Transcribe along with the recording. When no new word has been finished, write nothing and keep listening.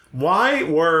Why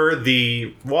when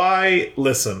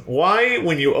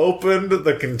you opened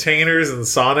the containers in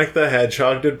Sonic the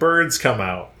Hedgehog did birds come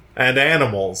out? And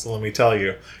animals, let me tell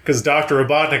you. Because Dr.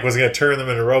 Robotnik was going to turn them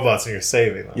into robots and you're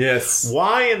saving them. Yes.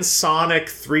 Why in Sonic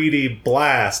 3D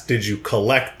Blast did you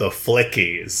collect the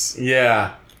flickies?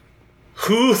 Yeah.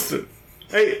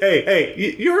 Hey,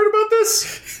 you heard about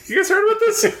this? You guys heard about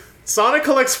this? Sonic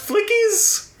collects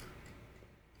flickies?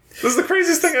 This is the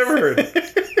craziest thing I've ever heard.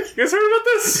 You guys heard about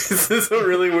this? This is a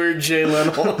really weird Jay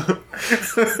Leno. He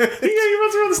runs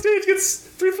around the stage, gets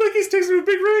 3 flickies, takes them to a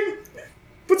big ring,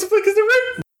 puts the flickies in the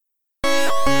ring.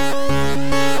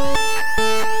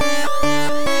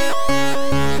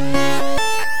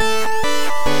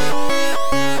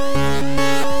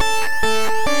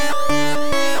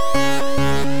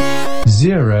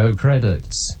 Zero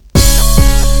credits.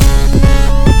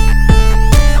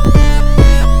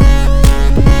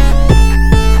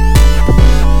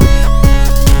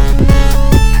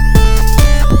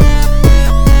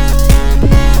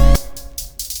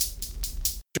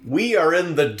 We are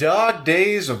in the dog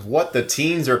days of what the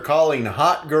teens are calling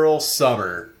hot girl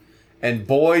summer. And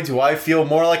boy, do I feel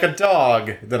more like a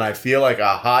dog than I feel like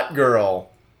a hot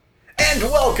girl. And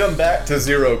welcome back to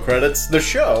Zero Credits, the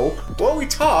show where we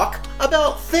talk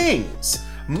about things.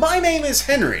 My name is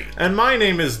Henry. And my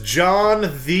name is John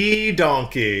the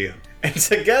Donkey. And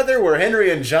together we're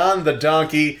Henry and John the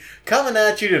Donkey, coming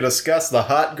at you to discuss the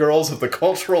hot girls of the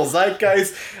cultural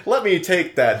zeitgeist. Let me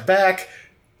take that back.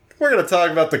 We're going to talk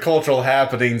about the cultural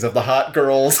happenings of the hot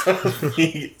girls of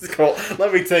the...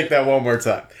 Let me take that one more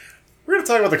time. We're going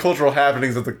to talk about the cultural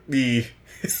happenings of the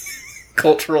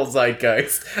cultural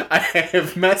zeitgeist. I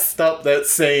have messed up that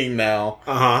saying now.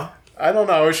 Uh-huh. I don't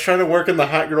know, I was trying to work in the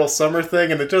hot girl summer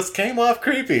thing and it just came off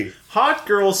creepy. Hot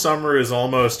girl summer is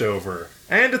almost over.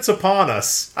 And it's upon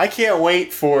us. I can't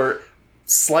wait for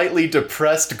slightly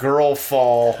depressed girl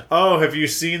fall. Oh, have you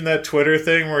seen that Twitter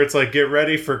thing where it's like, get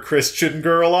ready for Christian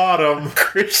Girl Autumn?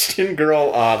 Christian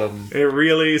Girl Autumn. It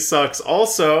really sucks.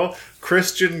 Also,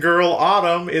 Christian Girl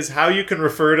Autumn is how you can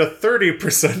refer to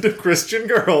 30% of Christian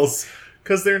girls.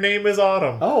 Because their name is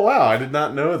Autumn. Oh, wow, I did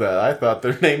not know that. I thought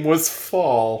their name was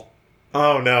Fall.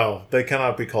 Oh, no. They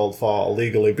cannot be called Fall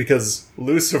legally because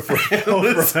Lucifer fell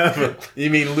from heaven. You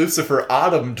mean Lucifer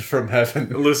autumned from heaven?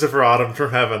 Lucifer autumned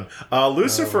from heaven.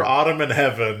 Lucifer Autumn in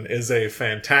Heaven is a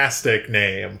fantastic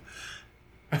name.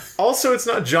 Also, it's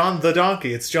not John the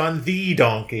Donkey. It's John the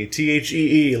Donkey.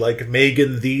 Thee, like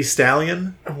Megan the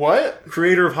Stallion. What?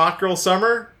 Creator of Hot Girl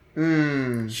Summer.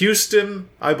 Houston,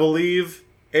 I believe,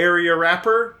 area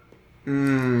rapper.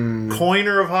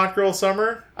 Coiner of Hot Girl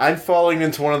Summer. I'm falling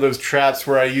into one of those traps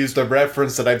where I used a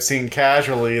reference that I've seen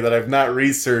casually that I've not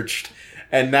researched,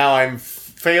 and now I'm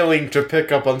failing to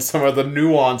pick up on some of the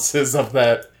nuances of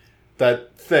that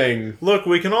thing. Look,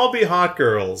 we can all be hot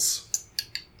girls.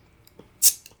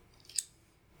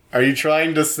 Are you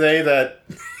trying to say that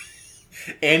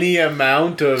any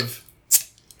amount of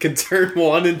can turn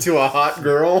one into a hot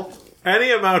girl?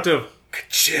 Any amount of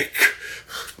chick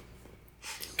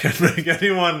can make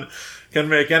anyone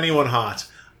hot.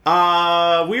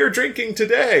 We are drinking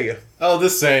today. Oh, the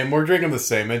same. We're drinking the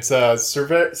same. It's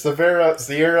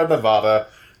Sierra Nevada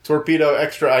Torpedo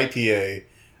Extra IPA.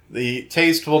 The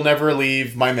taste will never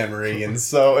leave my memory, and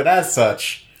as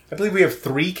such, I believe we have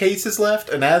 3 cases left,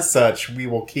 and as such, we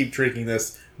will keep drinking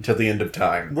this until the end of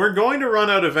time. We're going to run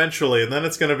out eventually, and then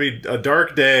it's going to be a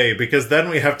dark day, because then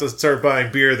we have to start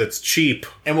buying beer that's cheap.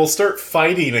 And we'll start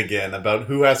fighting again about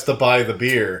who has to buy the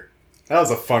beer. That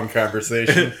was a fun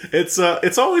conversation.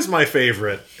 It's always my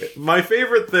favorite. My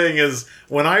favorite thing is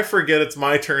when I forget it's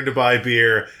my turn to buy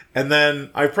beer, and then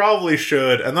I probably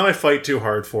should, and then I fight too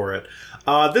hard for it.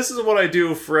 This is what I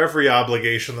do for every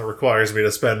obligation that requires me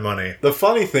to spend money. The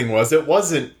funny thing was, it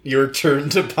wasn't your turn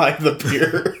to buy the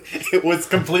beer. It was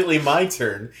completely my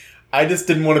turn. I just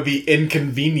didn't want to be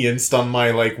inconvenienced on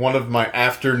my, one of my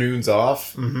afternoons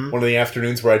off. Mm-hmm. One of the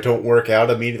afternoons where I don't work out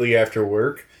immediately after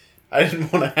work. I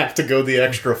didn't want to have to go the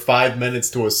extra 5 minutes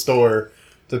to a store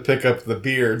to pick up the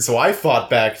beer. So I fought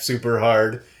back super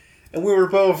hard. And we were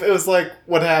both, it was like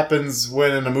what happens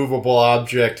when an immovable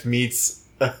object meets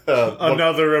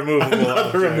another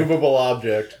removable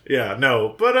object. Yeah,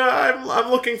 no. But I'm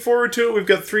looking forward to it. We've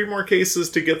got 3 more cases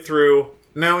to get through.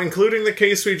 Now, including the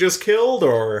case we just killed,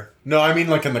 or? No, I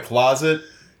mean in the closet.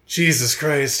 Jesus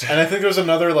Christ. And I think there's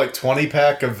another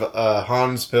 20-pack of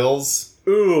Hans Pills.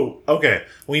 Ooh, okay.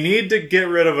 We need to get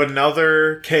rid of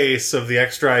another case of the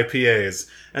extra IPAs,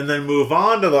 and then move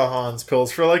on to the Hans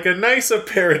Pills for a nice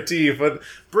aperitif, but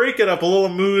break it up a little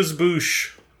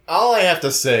amuse-bouche. All I have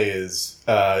to say is,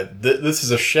 this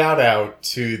is a shout out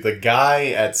to the guy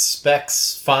at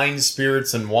Specs Fine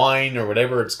Spirits and Wine, or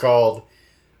whatever it's called.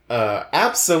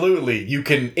 Absolutely, you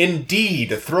can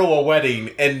indeed throw a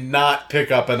wedding and not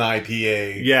pick up an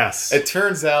IPA. Yes. It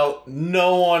turns out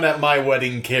no one at my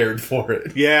wedding cared for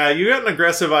it. Yeah, you got an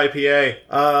aggressive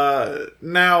IPA.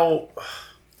 Now,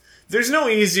 there's no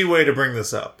easy way to bring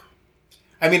this up.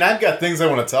 I mean, I've got things I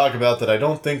want to talk about that I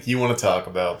don't think you want to talk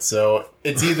about. So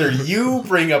it's either you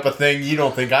bring up a thing you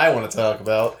don't think I want to talk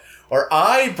about, or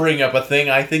I bring up a thing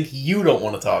I think you don't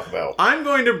want to talk about. I'm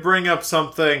going to bring up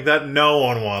something that no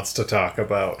one wants to talk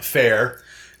about. Fair.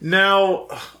 Now,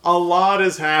 a lot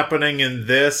is happening in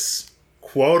this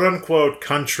quote-unquote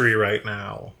country right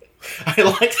now. I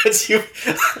like that you...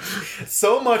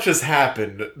 So much has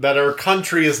happened that our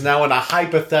country is now in a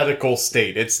hypothetical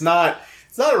state. It's not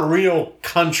a real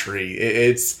country.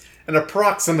 It's an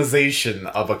approximation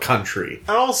of a country.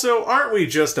 And also, aren't we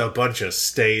just a bunch of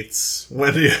states?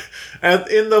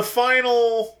 In the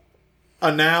final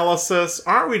analysis,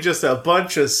 aren't we just a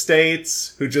bunch of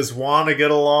states who just want to get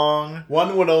along?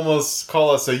 One would almost call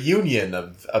us a union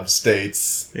of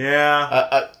states.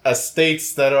 Yeah. A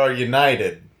states that are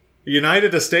united.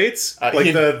 United Estates?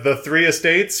 Like the three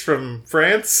estates from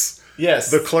France? Yes.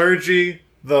 The clergy,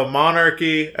 the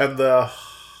monarchy, and the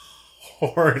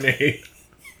horny.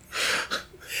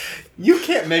 You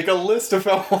can't make a list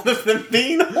about one of them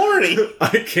being horny.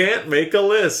 I can't make a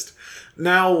list.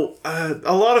 Now,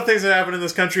 a lot of things that happen in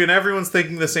this country, and everyone's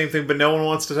thinking the same thing, but no one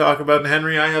wants to talk about it. And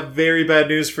Henry, I have very bad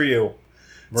news for you.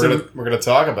 We're gonna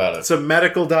talk about it. It's a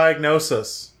medical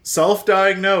diagnosis.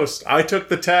 Self-diagnosed. I took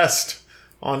the test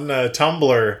on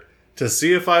Tumblr to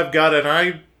see if I've got it.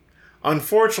 I,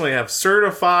 unfortunately, have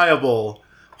certifiable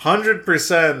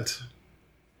 100%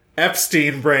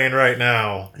 Epstein brain right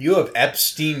now. You have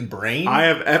Epstein brain? I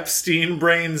have Epstein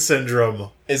brain syndrome.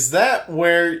 Is that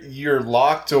where you're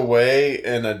locked away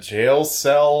in a jail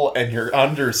cell and you're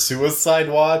under suicide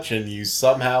watch and you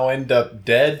somehow end up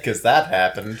dead? Because that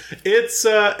happened. It's,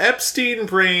 Epstein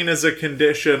brain is a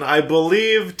condition, I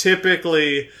believe,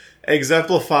 typically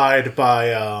exemplified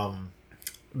by,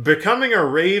 becoming a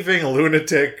raving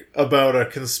lunatic about a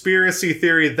conspiracy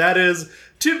theory that is,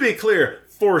 to be clear,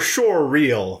 for sure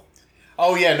real.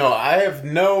 Oh yeah, no, I have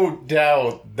no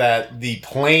doubt that the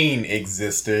plane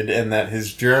existed and that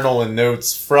his journal and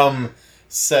notes from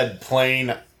said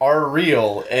plane are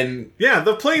real, and... Yeah,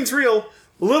 the plane's real.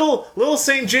 Little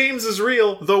St. James is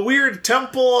real. The weird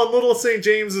temple on Little St.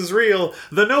 James is real.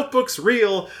 The Notebook's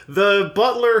real. The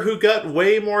butler who got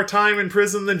way more time in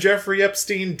prison than Jeffrey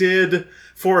Epstein did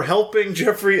for helping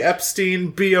Jeffrey Epstein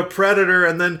be a predator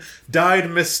and then died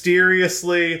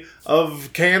mysteriously of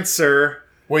cancer.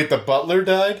 Wait, the butler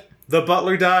died? The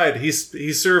butler died. He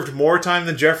served more time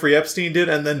than Jeffrey Epstein did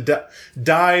and then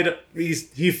died.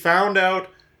 He found out...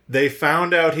 They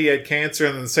found out he had cancer,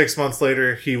 and then 6 months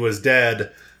later, he was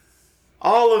dead.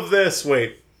 All of this...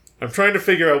 Wait. I'm trying to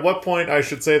figure out what point I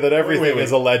should say that everything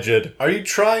is alleged. Are you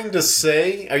trying to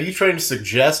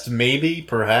suggest, maybe,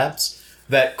 perhaps,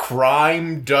 that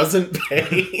crime doesn't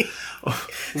pay?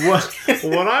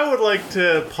 What I would like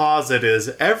to posit is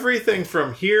everything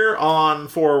from here on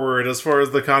forward, as far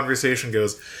as the conversation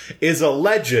goes, is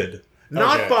alleged.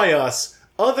 Not by us.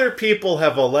 Other people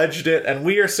have alleged it, and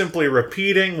we are simply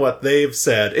repeating what they've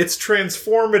said. It's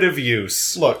transformative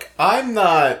use. Look, I'm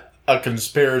not a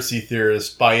conspiracy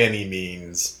theorist by any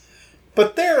means,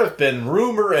 but there have been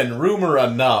rumor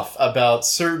enough about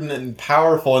certain and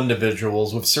powerful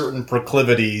individuals with certain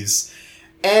proclivities,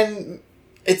 and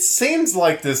it seems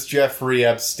like this Jeffrey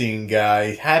Epstein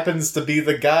guy happens to be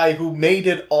the guy who made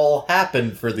it all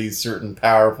happen for these certain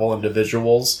powerful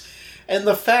individuals, and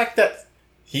the fact that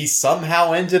he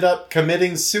somehow ended up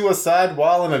committing suicide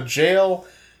while in a jail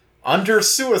under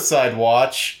suicide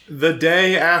watch. The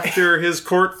day after his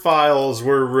court files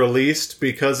were released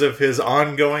because of his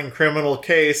ongoing criminal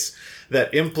case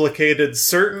that implicated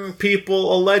certain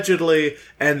people allegedly,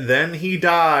 and then he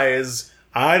dies.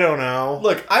 I don't know.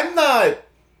 Look, I'm not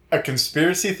a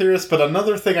conspiracy theorist, but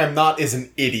another thing I'm not is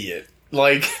an idiot.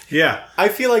 Like, yeah, I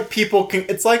feel like people can...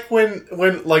 It's like when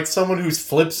like, someone who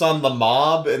flips on the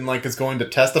mob and, like, is going to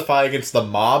testify against the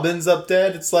mob ends up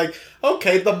dead. It's like,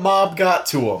 okay, the mob got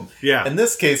to him. Yeah. In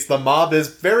this case, the mob is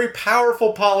very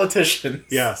powerful politicians.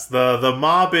 Yes, the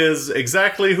mob is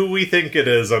exactly who we think it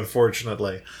is,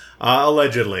 unfortunately.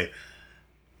 Allegedly.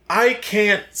 I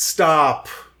can't stop,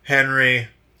 Henry.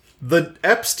 The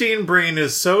Epstein brain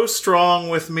is so strong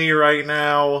with me right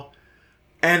now,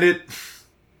 and it...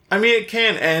 I mean, it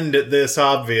can't end at this,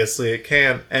 obviously. It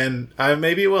can't. And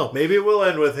maybe it will. Maybe it will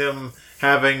end with him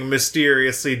having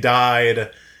mysteriously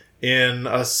died in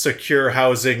a secure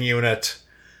housing unit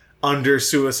under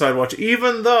suicide watch,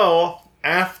 even though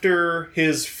after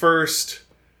his first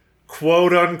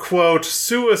quote-unquote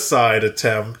suicide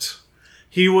attempt,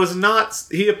 he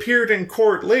appeared in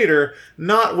court later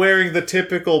not wearing the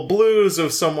typical blues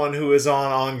of someone who is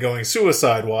on ongoing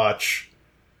suicide watch.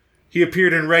 He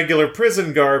appeared in regular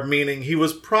prison garb, meaning he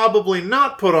was probably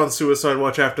not put on suicide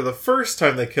watch after the first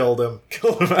time they killed him.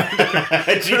 Okay,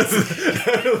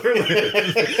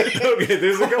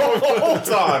 there's a couple. Hold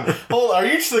on. Are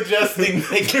you suggesting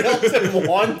they killed him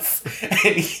once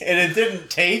and it didn't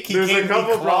take? He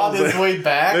clawed his way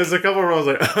back? There's a couple of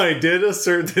problems. I did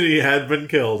assert that he had been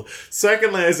killed.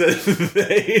 Secondly, I said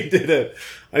they did it.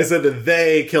 I said that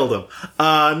they killed him.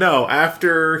 No,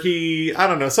 after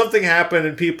something happened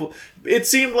and it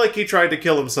seemed like he tried to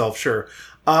kill himself, sure.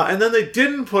 And then they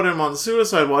didn't put him on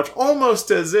suicide watch,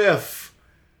 almost as if,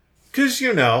 because,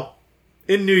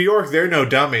 in New York, they're no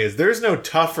dummies. There's no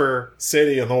tougher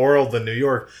city in the world than New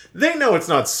York. They know it's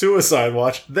not suicide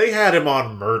watch. They had him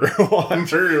on murder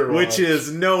watch, which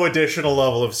is no additional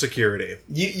level of security.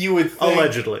 You would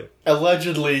think,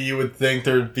 Allegedly, you would think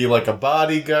there'd be like a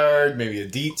bodyguard, maybe a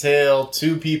detail,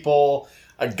 2 people,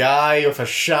 a guy with a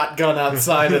shotgun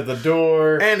outside of the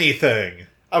door. Anything.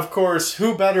 Of course,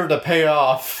 who better to pay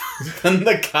off than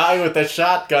the guy with the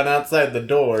shotgun outside the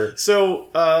door? So,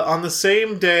 on the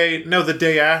same day, the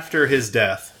day after his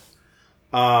death,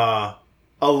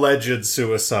 alleged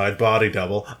suicide, body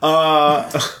double.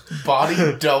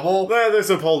 Body double? There's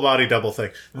a whole body double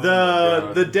thing.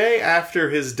 The day after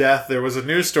his death, there was a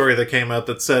news story that came out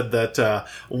that said that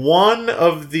one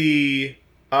of the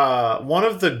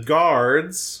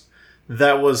guards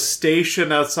that was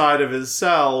stationed outside of his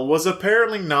cell was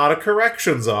apparently not a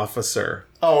corrections officer.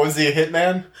 Oh, is he a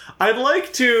hitman? I'd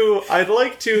like to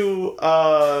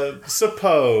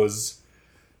suppose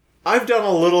I've done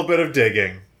a little bit of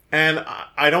digging, and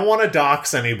I don't want to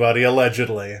dox anybody,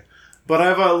 allegedly, but I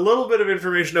have a little bit of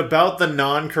information about the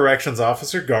non-corrections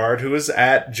officer guard who was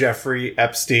at Jeffrey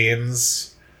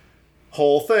Epstein's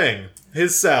whole thing,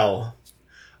 his cell.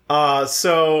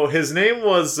 So his name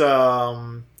was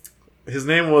Hans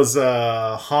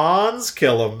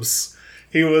Killums.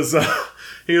 He was a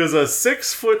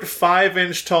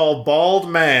 6'5" tall bald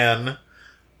man,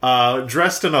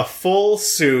 dressed in a full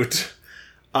suit,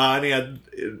 and he had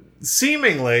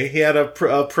a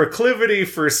proclivity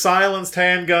for silenced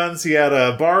handguns. He had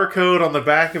a barcode on the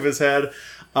back of his head.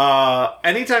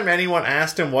 Anytime anyone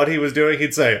asked him what he was doing,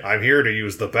 he'd say, "I'm here to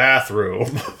use the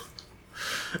bathroom."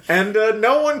 And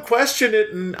no one questioned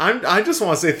it, and I just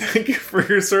want to say thank you for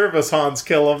your service, Hans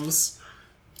Killums.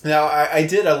 Now, I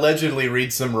did allegedly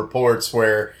read some reports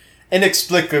where,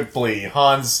 inexplicably,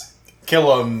 Hans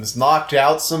Killums knocked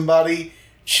out somebody,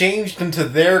 changed into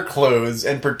their clothes,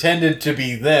 and pretended to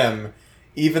be them,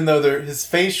 even though his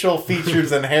facial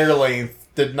features and hair length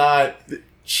did not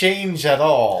change at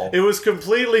all. It was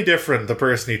completely different, the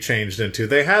person he changed into.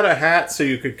 They had a hat so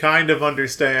you could kind of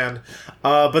understand,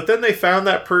 but then they found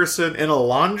that person in a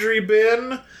laundry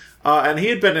bin, and he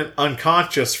had been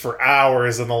unconscious for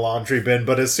hours in the laundry bin,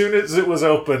 but as soon as it was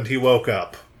opened, he woke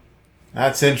up.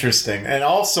 That's interesting. And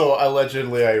also,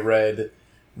 allegedly, I read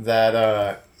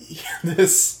that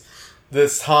this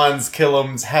Hans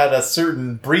Killums had a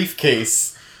certain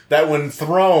briefcase that when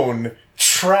thrown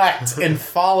tracked and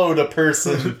followed a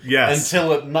person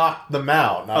until it knocked them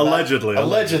out. Now Allegedly.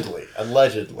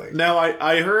 Now,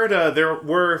 I heard there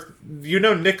were...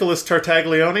 Nicholas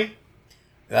Tartaglione?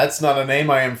 That's not a name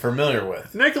I am familiar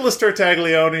with. Nicholas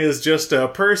Tartaglione is just a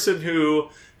person who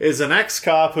is an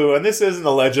ex-cop who, and this isn't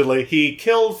allegedly, he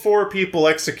killed 4 people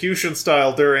execution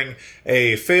style during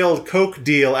a failed coke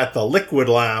deal at the Liquid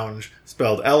Lounge,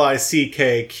 spelled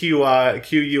Lickquid,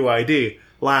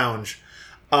 Lounge.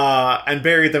 And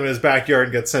buried them in his backyard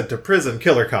and got sent to prison,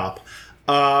 killer cop,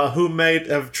 who may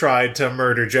have tried to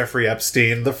murder Jeffrey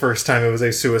Epstein the first time it was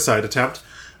a suicide attempt.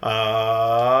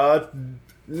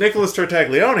 Nicholas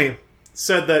Tartaglione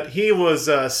said that he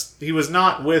was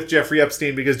not with Jeffrey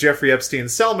Epstein because Jeffrey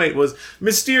Epstein's cellmate was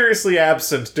mysteriously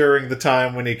absent during the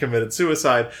time when he committed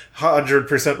suicide.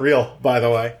 100% real, by the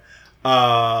way.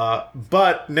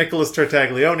 But Nicholas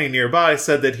Tartaglione nearby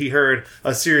said that he heard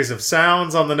a series of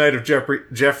sounds on the night of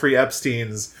Jeffrey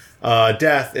Epstein's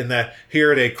death, in that he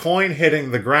heard a coin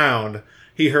hitting the ground.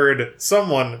 He heard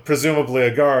someone, presumably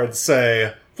a guard,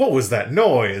 say, "What was that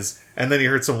noise?" And then he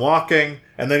heard some walking,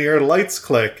 and then he heard lights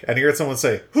click, and he heard someone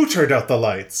say, "Who turned out the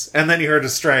lights?" And then he heard a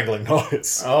strangling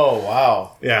noise. Oh,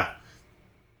 wow. Yeah.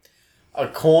 A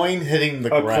coin hitting the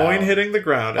ground. A coin hitting the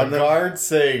ground. A guard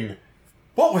saying,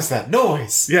 "What was that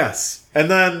noise?" Yes. And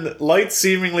then lights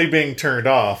seemingly being turned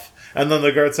off. And then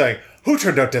the guard saying, "Who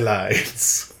turned out the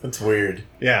lights?" That's weird.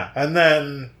 Yeah, and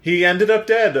then he ended up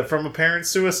dead from apparent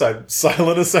suicide.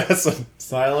 Silent assassin.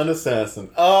 Silent assassin.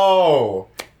 Oh,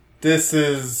 this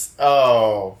is.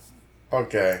 Oh,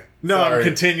 okay. No, Sorry. I'm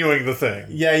continuing the thing.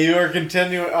 Yeah, you are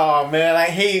continuing. Oh man, I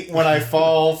hate when I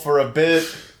fall for a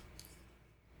bit.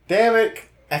 Damn it.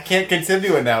 I can't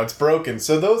continue it now. It's broken.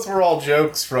 So those were all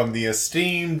jokes from the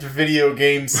esteemed video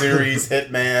game series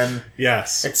Hitman.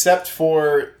 Yes. Except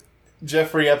for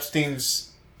Jeffrey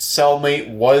Epstein's cellmate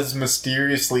was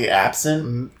mysteriously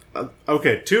absent.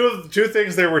 Okay, two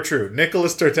things there were true.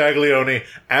 Nicholas Tartaglione,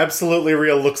 absolutely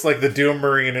real, looks like the Doom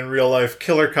Marine in real life.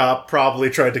 Killer cop, probably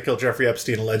tried to kill Jeffrey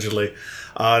Epstein, allegedly.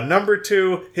 Number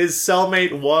two, his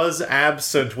cellmate was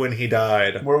absent when he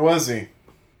died. Where was he?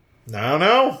 I don't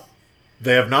know.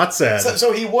 They have not said.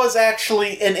 So he was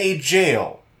actually in a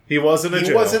jail. He was in a jail.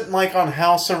 He wasn't like on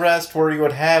house arrest where he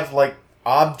would have like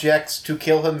objects to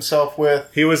kill himself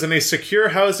with. He was in a secure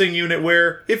housing unit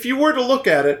where, if you were to look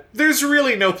at it, there's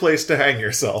really no place to hang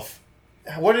yourself.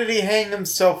 What did he hang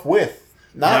himself with?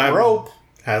 Not rope.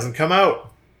 Hasn't come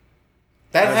out.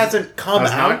 That hasn't come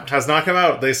out? Has not come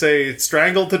out. They say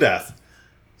strangled to death.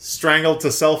 Strangled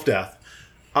to self-death.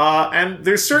 And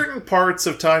there's certain parts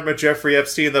of Talking About Jeffrey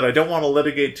Epstein that I don't want to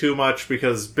litigate too much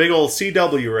because big old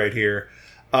CW right here.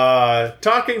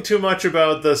 Talking too much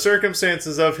about the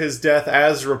circumstances of his death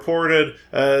as reported,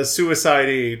 suicide.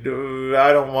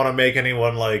 I don't want to make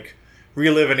anyone,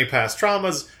 relive any past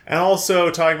traumas. And also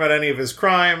talking about any of his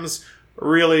crimes.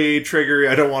 Really triggery.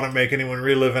 I don't want to make anyone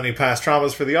relive any past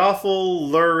traumas for the awful,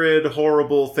 lurid,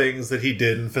 horrible things that he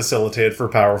did and facilitated for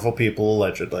powerful people,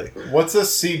 allegedly. What's a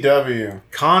CW?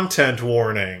 Content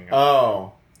warning.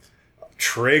 Oh.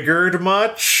 Triggered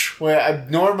much? Well,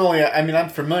 I'm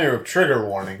familiar with trigger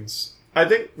warnings. I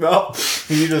think, well...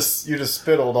 You just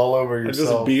spittled all over yourself.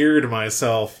 I just beard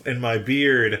myself in my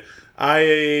beard.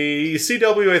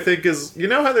 CW, I think, is... You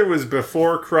know how there was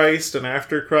before Christ and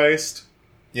after Christ?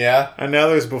 Yeah. And now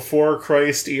there's before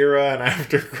Christ era and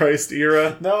after Christ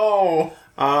era. No.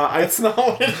 That's not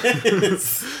what it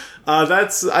is.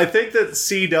 I think that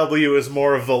CW is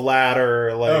more of the latter.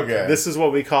 Okay. This is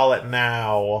what we call it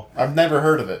now. I've never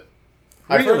heard of it.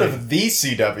 Really? I've heard of the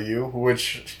CW,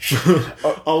 which...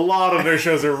 A lot of their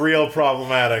shows are real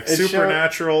problematic.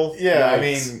 Supernatural.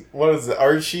 Yikes. What is it?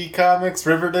 Archie Comics,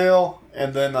 Riverdale?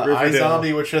 And then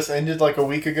iZombie, which just ended a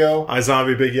week ago.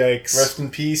 iZombie, big yikes. Rest in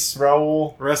peace,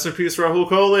 Raul. Rest in peace, Rahul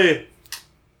Kohli.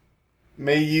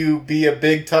 May you be a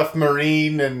big, tough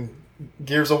Marine and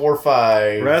Gears of War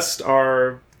 5.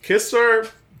 Kiss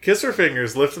our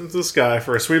fingers, lift them to the sky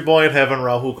for a sweet boy in heaven,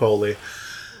 Rahul Kohli.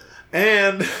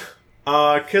 And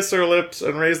kiss our lips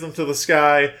and raise them to the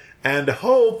sky and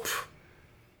hope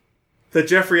that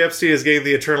Jeffrey Epstein is getting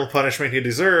the eternal punishment he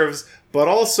deserves, but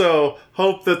also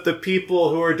hope that the people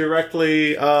who are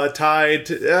directly tied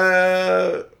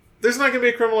to... there's not going to be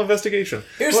a criminal investigation.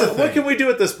 Here's the thing. What can we do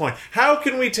at this point? How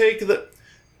can we take the...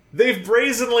 They've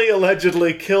brazenly,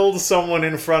 allegedly killed someone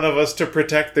in front of us to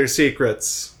protect their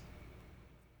secrets.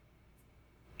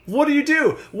 What do you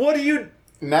do?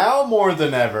 Now more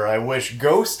than ever, I wish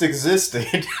Ghost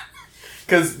existed.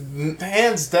 Because,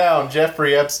 hands down,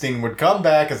 Jeffrey Epstein would come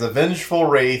back as a vengeful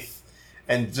wraith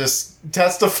and just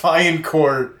testify in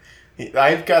court.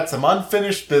 I've got some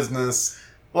unfinished business.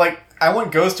 I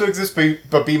want Ghost to exist,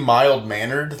 but be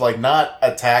mild-mannered. Not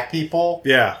attack people.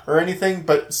 Yeah. Or anything,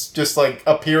 but just,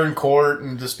 appear in court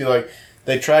and just be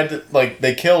they tried to,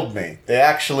 they killed me. They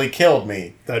actually killed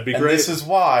me. That'd be and great. This is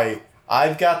why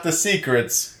I've got the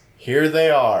secrets. Here they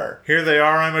are. Here they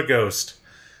are, I'm a ghost.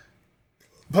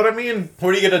 But I mean...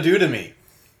 What are you going to do to me?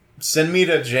 Send me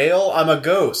to jail? I'm a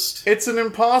ghost. It's an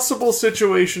impossible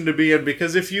situation to be in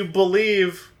because if you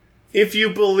believe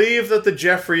that the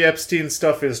Jeffrey Epstein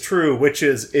stuff is true, which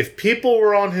is if people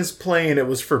were on his plane, it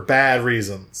was for bad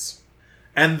reasons.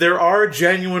 And there are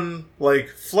genuine,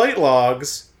 flight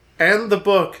logs and the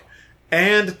book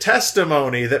and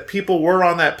testimony that people were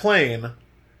on that plane,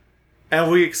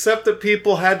 and we accept that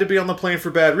people had to be on the plane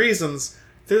for bad reasons,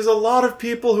 there's a lot of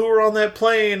people who were on that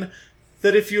plane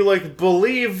that if you,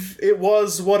 believe it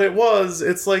was what it was,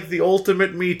 it's the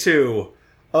ultimate Me Too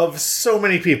of so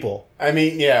many people. I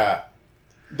mean, yeah.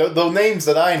 The names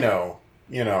that I know,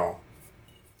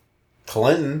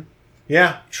 Clinton.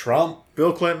 Yeah. Trump.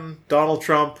 Bill Clinton, Donald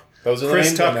Trump, Those are the Chris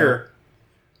names I know. Tucker.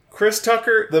 Chris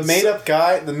Tucker. The made-up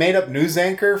guy, the made-up news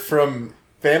anchor from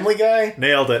Family Guy?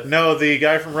 Nailed it. No, the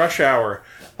guy from Rush Hour.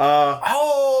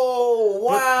 Oh,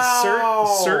 wow!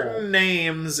 But certain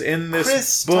names in this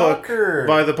Chris book Tucker.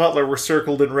 by the butler were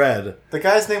circled in red. The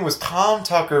guy's name was Tom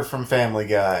Tucker from Family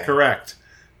Guy. Correct.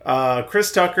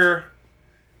 Chris Tucker,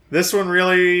 This one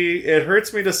really, it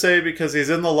hurts me to say because he's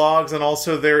in the logs, and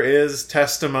also there is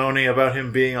testimony about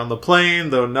him being on the plane,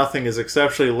 though nothing is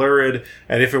exceptionally lurid,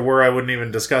 and if it were, I wouldn't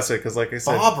even discuss it, because like I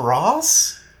said... Bob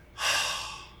Ross?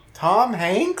 Tom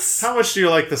Hanks? How much do you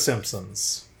like The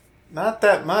Simpsons? Not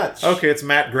that much. Okay, it's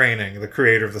Matt Groening, the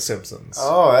creator of The Simpsons.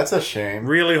 Oh, that's a shame.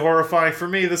 Really horrifying for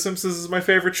me. The Simpsons is my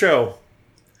favorite show.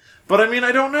 But I mean,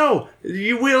 I don't know.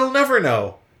 You will never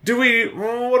know.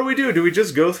 What do we do? Do we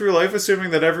just go through life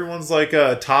assuming that everyone's like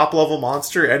a top-level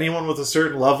monster? Anyone with a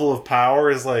certain level of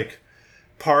power is like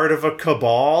part of a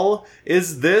cabal?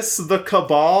 Is this the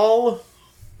cabal?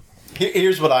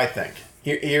 Here's what I think.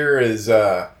 Here's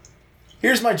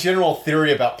my general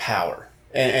theory about power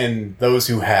and those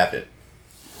who have it.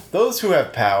 Those who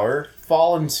have power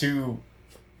fall into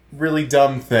really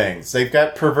dumb things. They've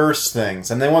got perverse things,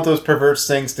 and they want those perverse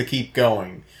things to keep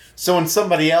going. So when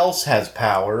somebody else has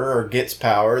power or gets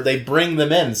power, they bring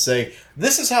them in and say,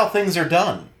 this is how things are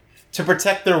done to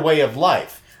protect their way of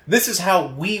life. This is how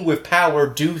we with power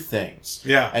do things.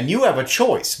 Yeah. And you have a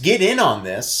choice. Get in on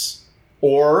this,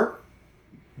 or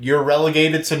you're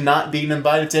relegated to not being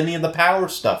invited to any of the power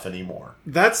stuff anymore.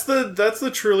 That's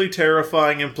the truly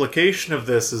terrifying implication of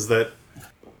this, is that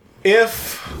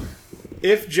if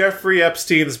Jeffrey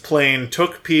Epstein's plane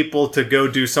took people to go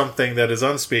do something that is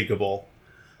unspeakable,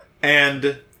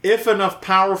 and if enough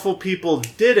powerful people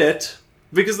did it,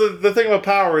 because the thing about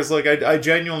power is, like, I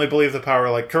genuinely believe that power,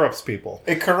 like, corrupts people.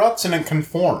 It corrupts and it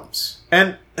conforms.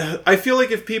 And I feel like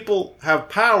if people have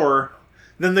power,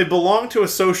 then they belong to a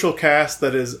social caste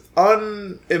that is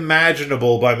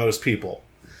unimaginable by most people.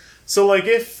 So, like,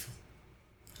 if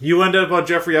you end up on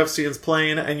Jeffrey Epstein's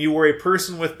plane and you were a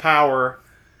person with power,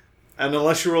 and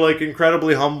unless you were, like,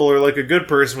 incredibly humble or, like, a good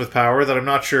person with power that I'm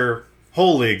not sure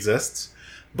wholly exists,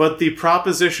 but the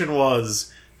proposition was,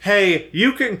 hey,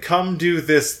 you can come do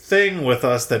this thing with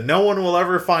us that no one will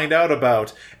ever find out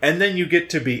about, and then you get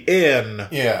to be in.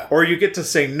 Yeah. Or you get to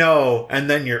say no, and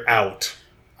then you're out.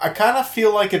 I kind of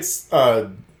feel like it's,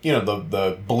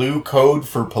 the blue code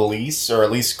for police, or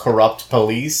at least corrupt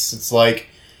police. It's like,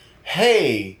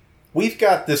 hey, we've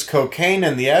got this cocaine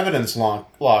in the evidence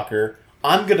locker.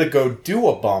 I'm going to go do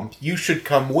a bump. You should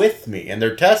come with me. And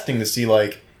they're testing to see,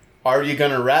 like, are you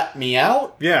going to rat me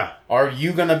out? Yeah. Are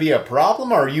you going to be a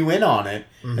problem, or are you in on it?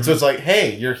 Mm-hmm. And so it's like,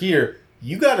 hey, you're here.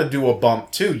 You got to do a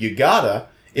bump, too. You gotta.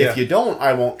 If you don't,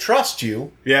 I won't trust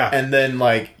you. Yeah. And then,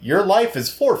 like, your life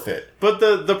is forfeit. But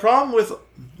the problem with...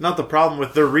 Not the problem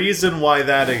with... The reason why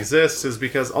that exists is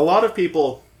because a lot of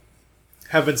people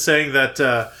have been saying that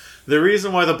the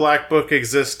reason why the Black Book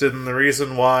existed, and the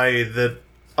reason why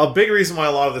a big reason why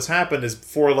a lot of this happened is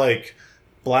for, like,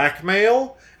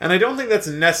 blackmail. And I don't think that's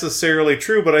necessarily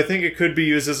true, but I think it could be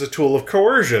used as a tool of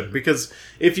coercion. Because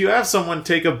if you have someone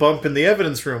take a bump in the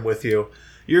evidence room with you,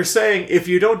 you're saying, if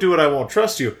you don't do it, I won't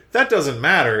trust you. That doesn't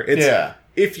matter. It's,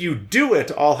 if you do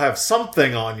it, I'll have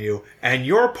something on you, and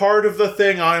you're part of the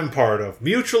thing I'm part of.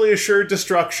 Mutually assured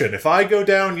destruction. If I go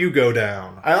down, you go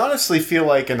down. I honestly feel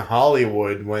like in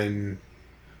Hollywood, when,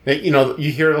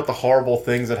 you hear about the horrible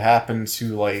things that happen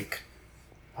to, like,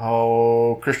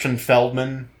 Christian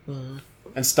Feldman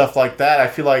and stuff like that, I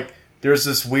feel like there's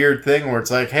this weird thing where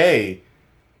it's like, hey,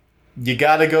 you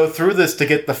gotta go through this to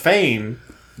get the fame.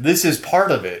 This is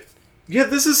part of it. Yeah,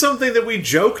 this is something that we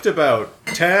joked about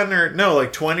 20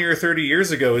 or 30 years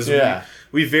ago.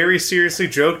 We very seriously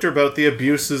joked about the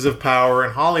abuses of power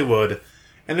in Hollywood.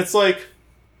 And it's like,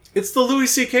 it's the Louis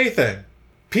C.K. thing.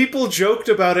 People joked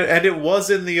about it, and it was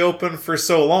in the open for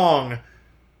so long.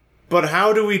 But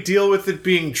how do we deal with it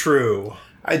being true?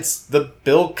 It's the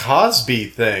Bill Cosby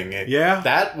thing.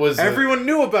 That was... Everyone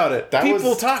knew about it.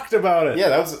 People talked about it. Yeah,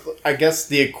 that was, I guess,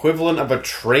 the equivalent of a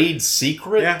trade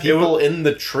secret. Yeah, people in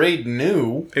the trade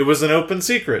knew. It was an open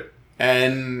secret.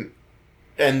 And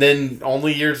then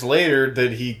only years later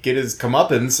did he get his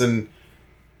comeuppance and,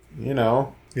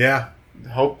 Yeah.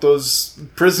 hope those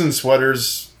prison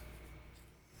sweaters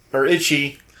are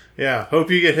itchy. Yeah, hope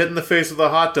you get hit in the face with a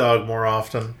hot dog more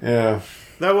often. Yeah.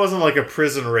 That wasn't like a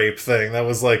prison rape thing. That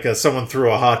was like someone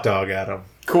threw a hot dog at him.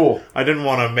 Cool. I didn't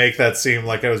want to make that seem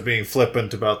like I was being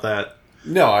flippant about that.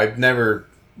 No, I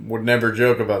would never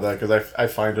joke about that because I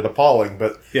find it appalling.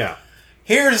 But yeah,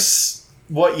 here's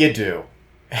what you do.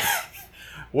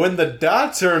 When the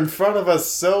dots are in front of us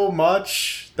so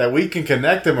much that we can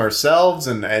connect them ourselves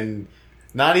and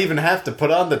not even have to put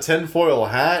on the tinfoil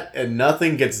hat and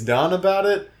nothing gets done about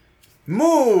it,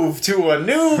 move to a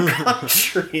new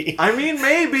country. I mean,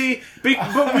 maybe,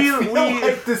 but we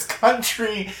like this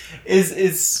country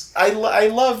is. I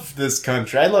love this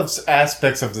country. I love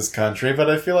aspects of this country, but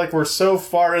I feel like we're so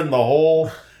far in the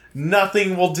hole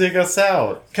Nothing will dig us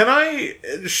out. Can I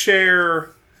share...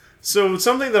 So,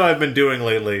 something that I've been doing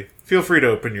lately, feel free to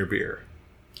open your beer.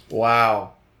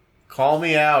 Wow. Call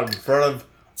me out in front of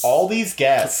all these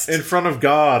guests. In front of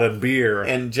God and beer.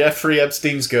 And Jeffrey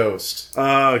Epstein's ghost.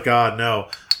 Oh, God, no.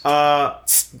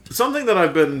 Something that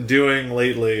I've been doing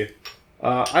lately,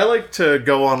 I like to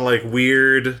go on, like,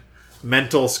 weird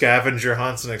mental scavenger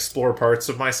hunts and explore parts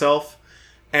of myself.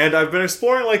 And I've been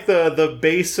exploring, like, the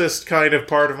basest kind of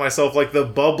part of myself, like the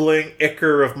bubbling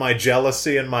ichor of my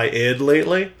jealousy and my id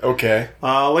lately. Okay.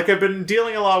 Like, I've been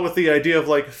dealing a lot with the idea of,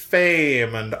 like,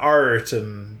 fame and art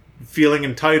and feeling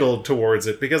entitled towards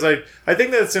it. Because I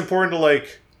think that it's important to,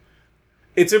 like...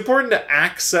 It's important to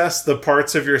access the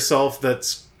parts of yourself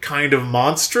that's kind of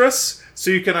monstrous, so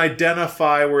you can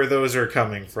identify where those are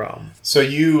coming from. So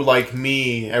you, like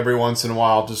me, every once in a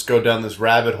while just go down this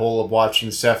rabbit hole of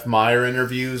watching Seth Meyers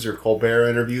interviews or Colbert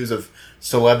interviews of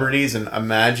celebrities and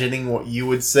imagining what you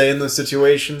would say in those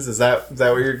situations? Is that what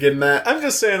you're getting at? I'm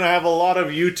just saying I have a lot of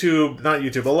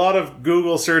a lot of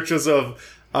Google searches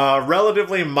of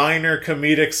relatively minor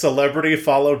comedic celebrity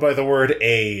followed by the word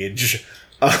age.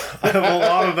 I have a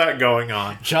lot of that going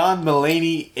on. John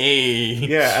Mulaney age.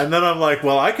 Yeah, and then I'm like,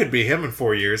 well, I could be him in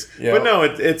 4 years. Yep. But no,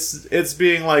 it's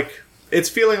being like... It's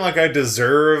feeling like I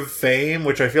deserve fame,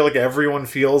 which I feel like everyone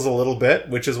feels a little bit,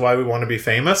 which is why we want to be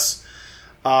famous.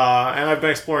 And I've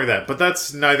been exploring that. But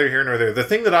that's neither here nor there. The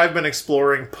thing that I've been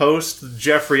exploring post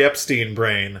Jeffrey Epstein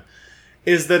brain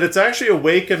is that it's actually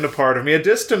awakened a part of me, a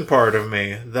distant part of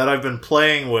me, that I've been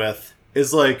playing with,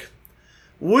 is like,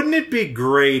 wouldn't it be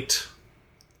great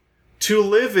to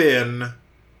live in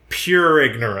pure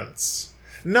ignorance?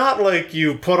 Not like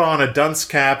you put on a dunce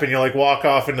cap and you like walk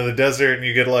off into the desert and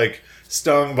you get like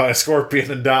stung by a scorpion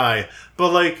and die.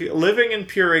 But like living in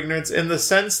pure ignorance in the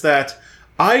sense that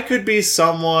I could be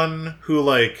someone who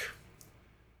like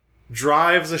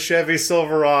drives a Chevy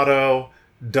Silverado,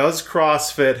 does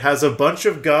CrossFit, has a bunch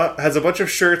of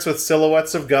shirts with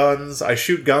silhouettes of guns. I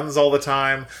shoot guns all the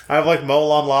time. I have like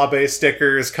Molon Labe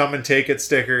stickers, come and take it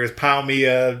stickers, Pow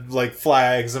Mia like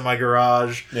flags in my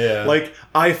garage. Yeah. Like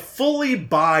I fully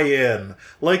buy in.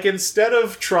 Like instead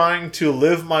of trying to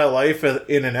live my life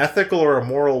in an ethical or a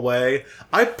moral way,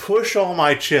 I push all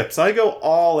my chips. I go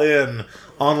all in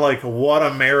on like what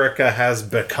America has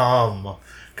become.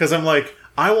 'Cause I'm like,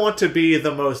 I want to be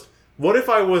the most... What if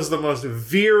I was the most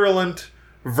virulent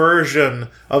version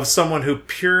of someone who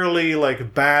purely,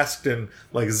 like, basked in,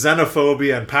 like,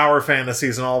 xenophobia and power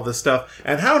fantasies and all of this stuff?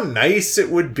 And how nice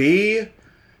it would be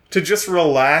to just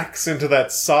relax into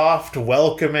that soft,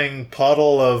 welcoming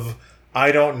puddle of,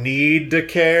 I don't need to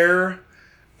care.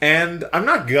 And I'm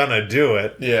not gonna do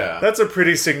it. Yeah. That's a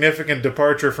pretty significant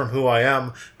departure from who I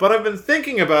am. But I've been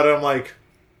thinking about it, I'm like,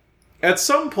 at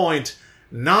some point,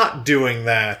 not doing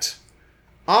that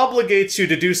obligates you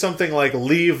to do something like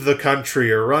leave the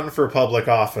country or run for public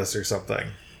office or something.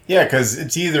 Yeah, because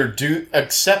it's either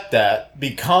accept that,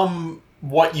 become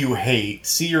what you hate,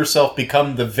 see yourself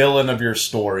become the villain of your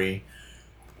story,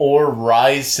 or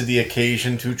rise to the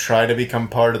occasion to try to become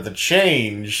part of the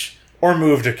change. Or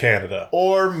move to Canada.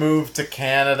 Or move to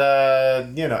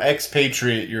Canada,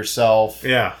 expatriate yourself.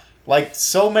 Yeah. Like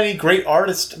so many great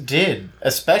artists did,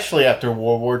 especially after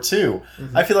World War II.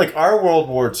 Mm-hmm. I feel like our World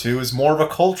War II is more of a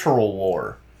cultural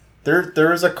war.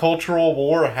 There is a cultural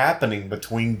war happening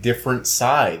between different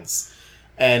sides.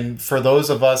 And for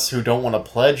those of us who don't want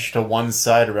to pledge to one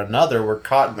side or another, we're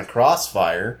caught in the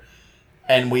crossfire.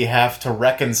 And we have to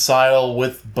reconcile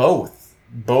with both.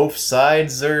 Both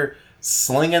sides are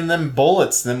slinging them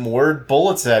word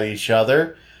bullets at each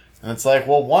other. And it's like,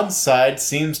 well, one side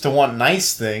seems to want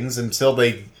nice things until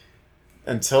they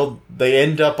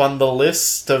end up on the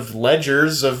list of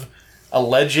ledgers of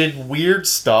alleged weird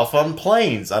stuff on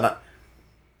planes. And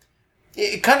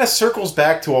it kind of circles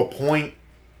back to a point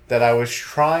that I was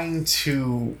trying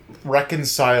to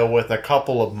reconcile with a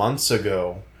couple of months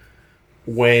ago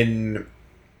and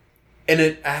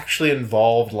it actually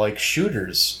involved like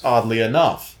shooters, oddly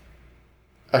enough.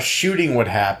 A shooting would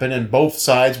happen and both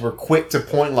sides were quick to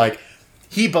point like,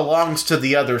 he belongs to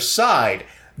the other side.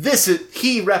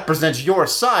 He represents your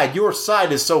side. Your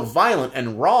side is so violent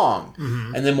and wrong.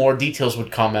 Mm-hmm. And then more details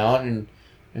would come out and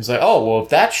it's like, oh, well, if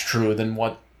that's true, then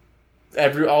what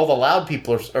all the loud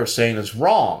people are saying is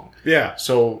wrong. Yeah.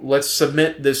 So let's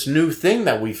submit this new thing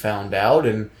that we found out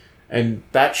and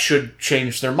that should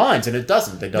change their minds. And it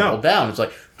doesn't. They double down. It's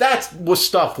like,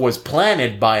 stuff was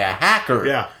planted by a hacker.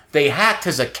 Yeah. They hacked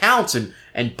his accounts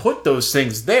and put those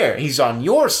things there. He's on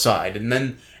your side. And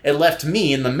then it left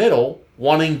me in the middle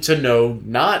wanting to know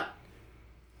not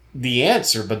the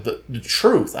answer, but the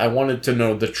truth. I wanted to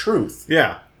know the truth.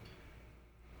 Yeah.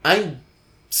 I'm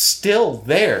still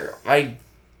there.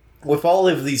 With all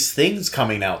of these things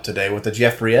coming out today with the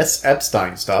Jeffrey S.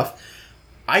 Epstein stuff,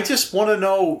 I just want to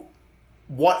know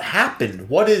what happened.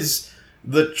 What is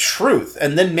the truth?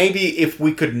 And then maybe if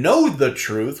we could know the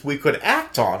truth, we could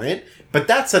act on it. But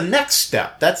that's a next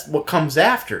step. That's what comes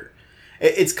after.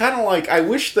 It's kind of like, I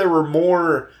wish there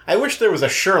was a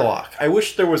Sherlock. I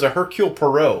wish there was a Hercule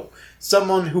Poirot.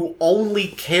 Someone who only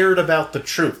cared about the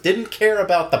truth, didn't care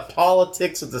about the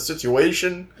politics of the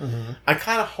situation. Mm-hmm. I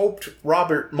kind of hoped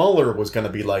Robert Mueller was going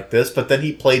to be like this, but then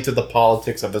he played to the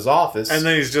politics of his office. And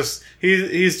then he's just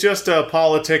a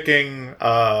politicking,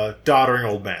 doddering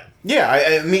old man. Yeah,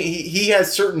 I mean, he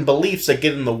has certain beliefs that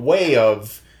get in the way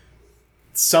of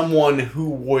someone who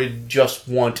would just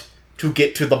want to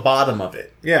get to the bottom of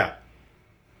it. Yeah.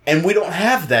 And we don't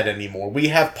have that anymore. We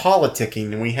have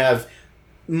politicking, and we have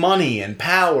money and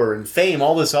power and fame,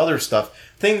 all this other stuff.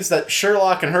 Things that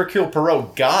Sherlock and Hercule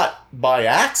Poirot got by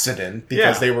accident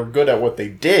because they were good at what they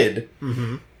did.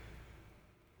 Mm-hmm.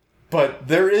 But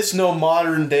there is no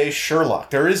modern day Sherlock.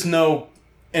 There is no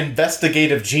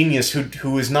investigative genius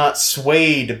who is not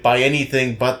swayed by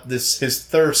anything but his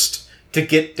thirst to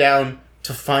get down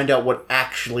to find out what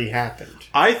actually happened.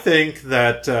 I think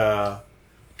that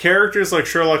characters like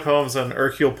Sherlock Holmes and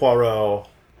Hercule Poirot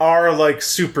are like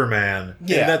Superman, in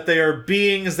that they are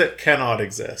beings that cannot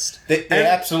exist. They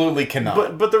absolutely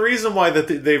cannot. But the reason why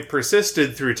that they've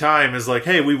persisted through time is like,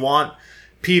 hey, we want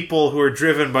people who are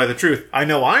driven by the truth. I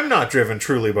know I'm not driven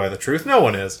truly by the truth. No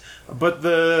one is. But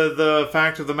the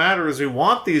fact of the matter is we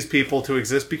want these people to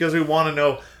exist because we want to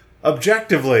know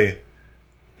objectively,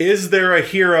 is there a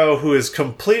hero who is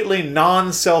completely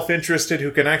non-self-interested who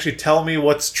can actually tell me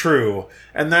what's true?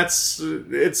 And it's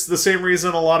the same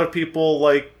reason a lot of people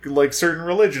like certain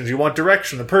religions. You want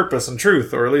direction and purpose and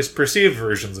truth, or at least perceived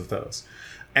versions of those.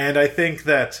 And I think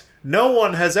that no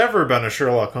one has ever been a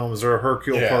Sherlock Holmes or a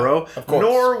Hercule Poirot,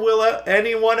 nor will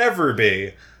anyone ever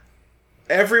be.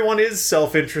 Everyone is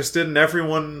self-interested, and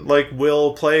everyone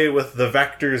will play with the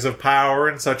vectors of power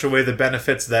in such a way that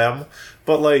benefits them.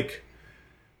 But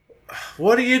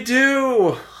what do you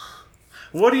do?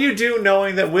 What do you do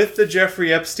knowing that with the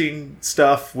Jeffrey Epstein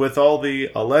stuff, with all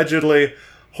the allegedly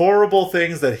horrible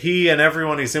things that he and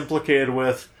everyone he's implicated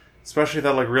with, especially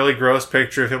that really gross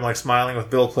picture of him smiling with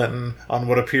Bill Clinton on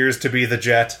what appears to be the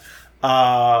jet,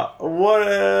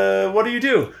 what do you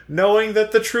do knowing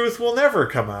that the truth will never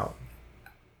come out?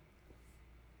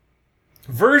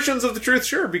 Versions of the truth,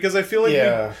 sure, because I feel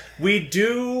like we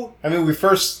do. I mean, we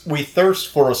thirst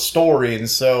for a story, and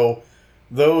so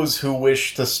those who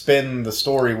wish to spin the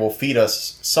story will feed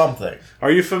us something.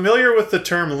 Are you familiar with the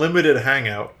term limited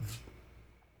hangout?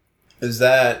 Is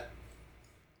that...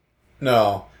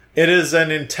 No. It is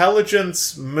an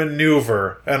intelligence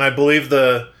maneuver, and I believe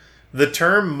the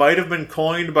term might have been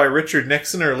coined by Richard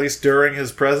Nixon, or at least during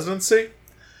his presidency.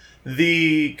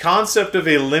 The concept of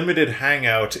a limited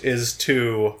hangout is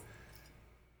to,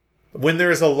 when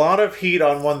there's a lot of heat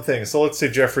on one thing, so let's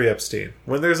say Jeffrey Epstein,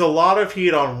 when there's a lot of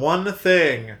heat on one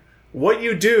thing, what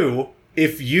you do,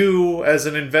 if you as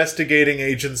an investigating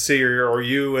agency or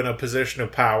you in a position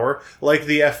of power, like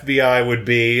the FBI would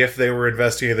be if they were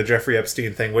investigating the Jeffrey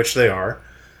Epstein thing, which they are,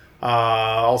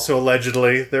 also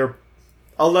allegedly, they're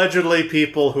allegedly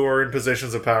people who are in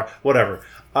positions of power, whatever,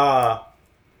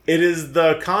 it is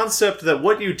the concept that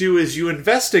what you do is you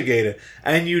investigate it,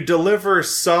 and you deliver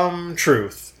some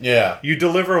truth. Yeah. You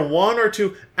deliver one or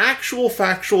two actual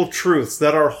factual truths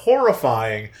that are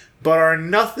horrifying, but are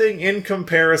nothing in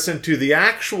comparison to the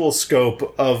actual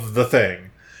scope of the thing.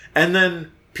 And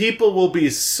then people will be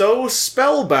so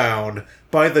spellbound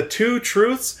by the two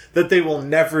truths that they will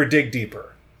never dig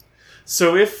deeper.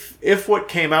 So if what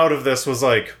came out of this was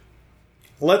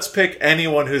let's pick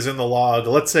anyone who's in the log.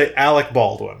 Let's say Alec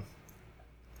Baldwin.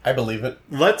 I believe it.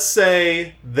 Let's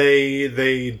say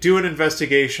they do an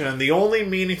investigation, and the only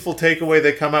meaningful takeaway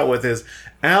they come out with is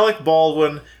Alec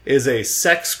Baldwin is a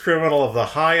sex criminal of the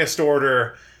highest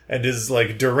order and is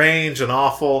deranged and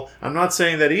awful. I'm not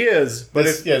saying that he is, but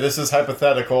this is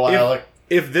hypothetical, Alec.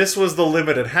 If this was the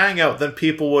limited hangout, then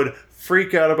people would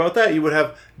freak out about that. You would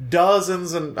have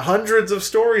dozens and hundreds of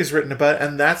stories written about it,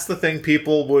 and that's the thing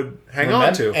people would hang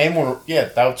on to. And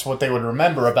that's what they would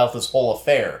remember about this whole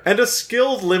affair. And a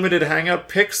skilled limited hangout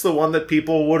picks the one that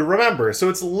people would remember. So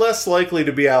it's less likely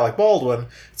to be Alec Baldwin.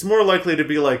 It's more likely to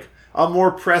be a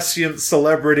more prescient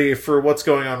celebrity for what's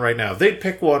going on right now. They'd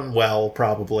pick one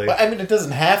probably. But, it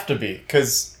doesn't have to be,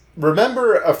 because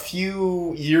remember a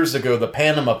few years ago the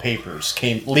Panama Papers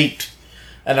leaked,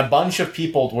 and a bunch of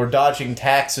people were dodging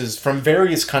taxes from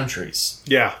various countries.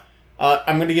 Yeah.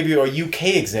 I'm going to give you a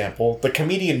UK example. The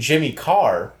comedian Jimmy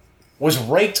Carr was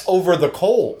raked over the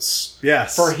coals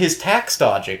Yes. for his tax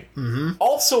dodging. Mm-hmm.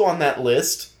 Also on that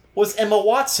list was Emma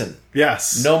Watson.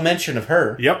 Yes. No mention of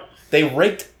her. Yep. They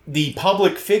raked the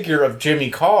public figure of Jimmy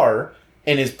Carr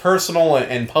in his personal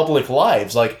and public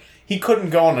lives. Like, he couldn't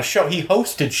go on a show. He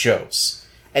hosted shows.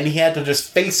 And he had to just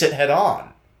face it head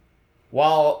on.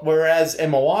 Whereas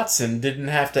Emma Watson didn't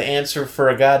have to answer for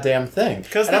a goddamn thing.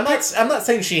 And I'm not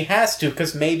saying she has to,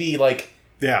 because maybe, like,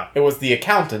 Yeah. it was the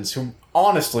accountants who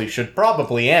honestly should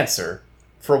probably answer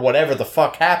for whatever the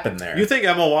fuck happened there. You think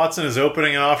Emma Watson is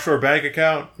opening an offshore bank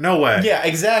account? No way. Yeah,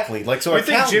 exactly. Like, so You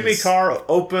think Jimmy accountants- Carr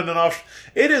opened an offshore...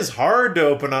 It is hard to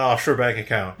open an offshore bank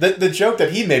account. The joke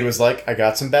that he made was like, I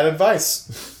got some bad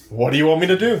advice. What do you want me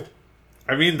to do?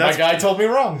 I mean, My guy told me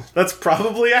wrong. that's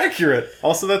probably accurate.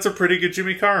 Also, that's a pretty good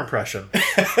Jimmy Carr impression.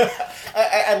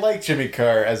 I like Jimmy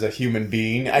Carr as a human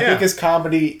being. I Yeah. think his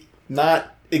comedy,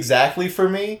 not exactly for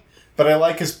me, but I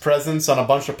like his presence on a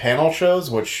bunch of panel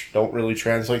shows, which don't really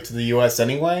translate to the U.S.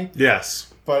 anyway. Yes.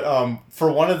 But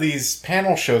for one of these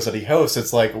panel shows that he hosts,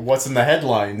 it's like, what's in the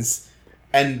headlines?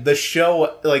 And the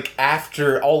show, like,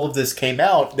 after all of this came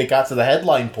out, they got to the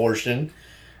headline portion,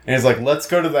 and it's like, let's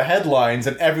go to the headlines,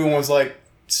 and everyone was like,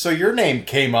 so your name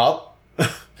came up.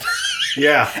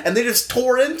 Yeah. And they just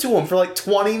tore into him for like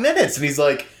 20 minutes, and he's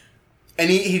like, and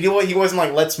he wasn't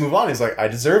like, let's move on. He's like, I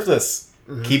deserve this.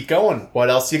 Mm-hmm. Keep going. What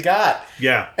else you got?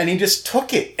 Yeah. And he just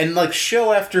took it, and like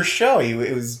show after show,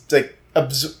 it was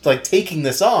like taking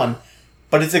this on.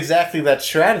 But it's exactly that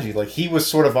strategy. Like, he was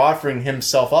sort of offering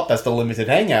himself up as the limited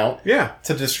hangout. Yeah.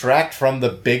 To distract from the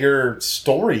bigger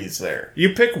stories there.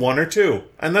 You pick one or two,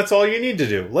 and that's all you need to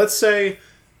do. Let's say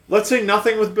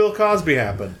nothing with Bill Cosby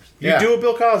happened. You do a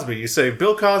Bill Cosby. You say,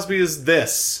 Bill Cosby is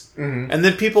this. Mm-hmm. And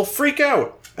then people freak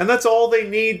out. And that's all they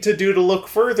need to do to look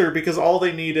further, because all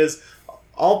they need is...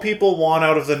 All people want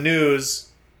out of the news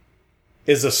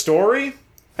is a story,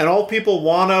 and all people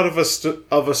want out of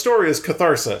a story is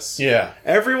catharsis. Yeah.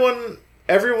 Everyone,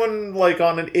 like,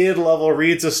 on an id level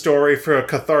reads a story for a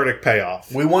cathartic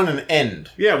payoff. We want an end.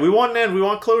 Yeah, we want an end. We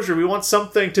want closure. We want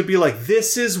something to be like,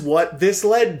 this is what this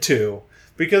led to.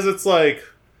 Because it's like,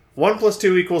 1 +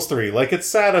 2 = 3. Like, it's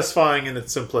satisfying in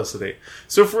its simplicity.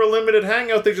 So for a limited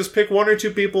hangout, they just pick one or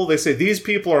two people. They say, these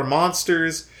people are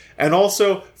monsters. And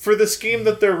also, for the scheme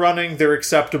that they're running, they're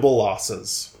acceptable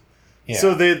losses. Yeah.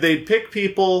 So they'd pick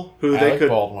people who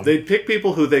they'd pick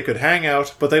people who they could hang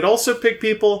out, but they'd also pick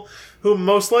people who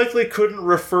most likely couldn't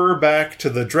refer back to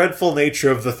the dreadful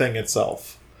nature of the thing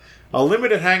itself. A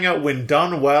limited hangout, when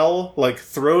done well, like,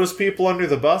 throws people under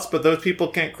the bus, but those people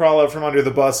can't crawl out from under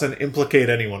the bus and implicate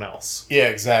anyone else. Yeah,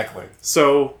 exactly.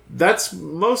 So that's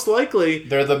most likely...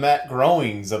 They're the Matt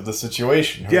Groenings of the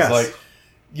situation. Who's Yes. like,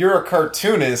 you're a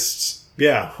cartoonist.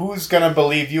 Yeah. Who's gonna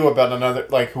believe you about another,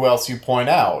 like, who else you point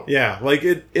out? Yeah, like,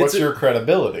 What's your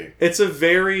credibility? It's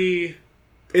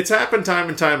happened time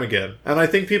and time again, and I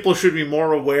think people should be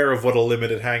more aware of what a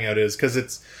limited hangout is, because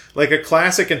it's like a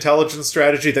classic intelligence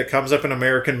strategy that comes up in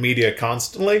American media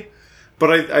constantly.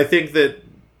 But I think that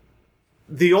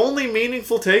the only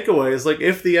meaningful takeaway is, like,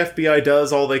 if the FBI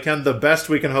does all they can, the best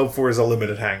we can hope for is a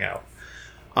limited hangout.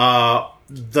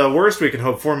 The worst we can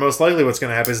hope for, most likely what's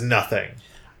going to happen, is nothing.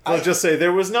 They'll just say,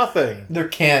 there was nothing. There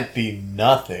can't be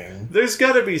nothing. There's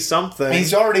got to be something.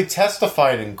 He's already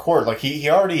testified in court. Like, he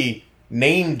already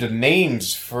named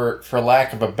names, for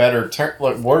lack of a better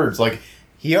words. Like,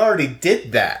 he already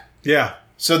did that. Yeah.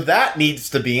 So that needs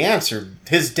to be answered.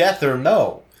 His death or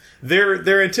no.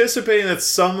 They're anticipating that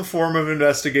some form of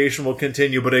investigation will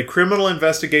continue, but a criminal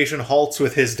investigation halts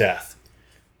with his death.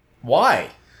 Why?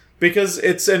 Because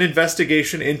it's an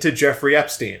investigation into Jeffrey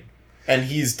Epstein. And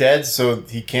he's dead, so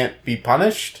he can't be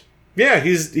punished? Yeah,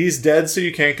 he's dead, so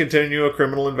you can't continue a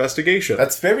criminal investigation.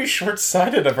 That's very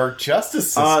short-sighted of our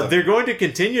justice system. They're going to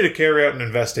continue to carry out an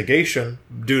investigation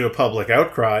due to public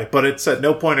outcry, but it's at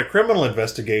no point a criminal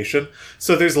investigation,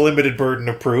 so there's a limited burden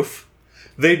of proof.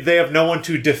 They have no one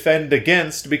to defend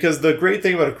against, because the great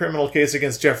thing about a criminal case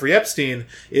against Jeffrey Epstein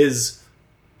is,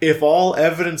 if all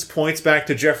evidence points back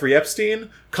to Jeffrey Epstein,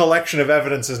 collection of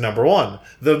evidence is number one.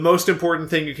 The most important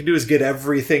thing you can do is get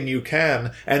everything you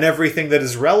can, and everything that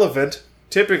is relevant,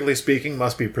 typically speaking,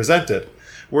 must be presented.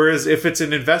 Whereas if it's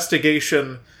an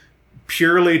investigation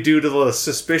purely due to the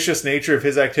suspicious nature of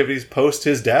his activities post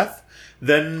his death,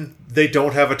 then they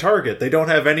don't have a target. They don't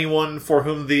have anyone for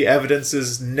whom the evidence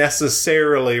is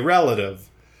necessarily relative.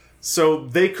 So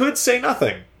they could say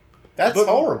nothing. That's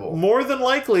horrible. More than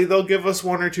likely, they'll give us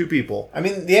one or two people. I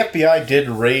mean, the FBI did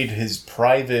raid his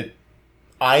private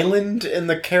island in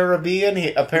the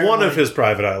Caribbean. Apparently, one of his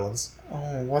private islands.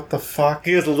 Oh, what the fuck?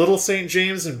 He has Little St.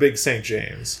 James and Big St.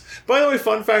 James. By the way,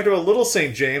 fun fact about Little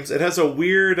St. James, it has a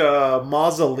weird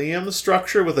mausoleum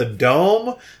structure with a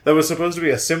dome that was supposed to be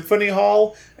a symphony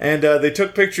hall, and they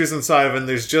took pictures inside of it, and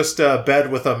there's just a bed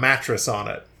with a mattress on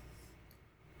it.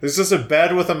 There's just a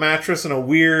bed with a mattress and a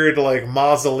weird, like,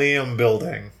 mausoleum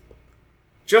building.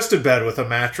 Just a bed with a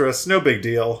mattress, no big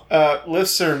deal.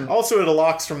 Also, it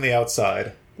locks from the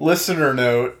outside. Listener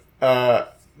note,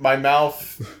 my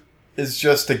mouth is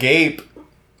just agape.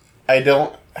 I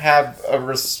don't have a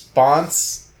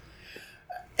response.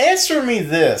 Answer me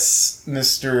this,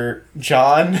 Mr.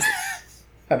 John.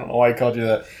 I don't know why I called you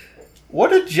that.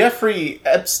 What did Jeffrey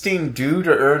Epstein do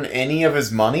to earn any of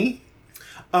his money?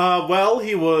 Well,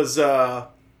 he was a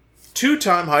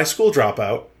two-time high school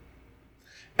dropout,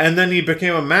 and then he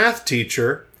became a math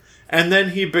teacher, and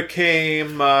then he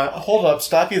became... Hold up,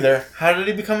 stop you there. How did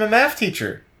he become a math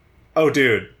teacher? Oh,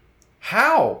 dude.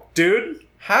 How? Dude?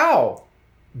 How?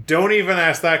 Don't even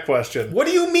ask that question. What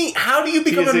do you mean? How do you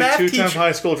become a math teacher? He's a two-time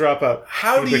high school dropout.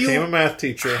 He became a math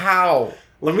teacher. How?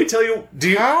 Let me tell you...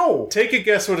 How? Take a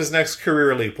guess what his next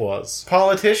career leap was.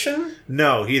 Politician?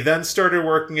 No, he then started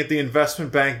working at the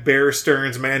investment bank Bear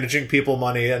Stearns, managing people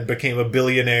money, and became a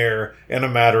billionaire in a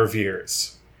matter of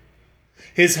years.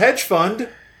 His hedge fund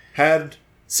had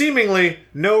seemingly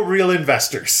no real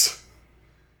investors.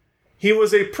 He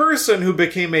was a person who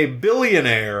became a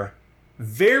billionaire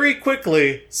very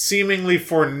quickly, seemingly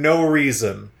for no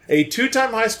reason. A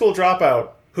two-time high school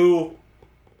dropout who,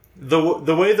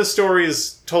 the way the story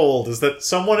is told is that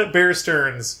someone at Bear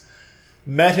Stearns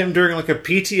met him during like a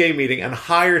PTA meeting and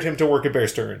hired him to work at Bear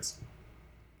Stearns.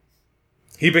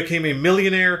 He became a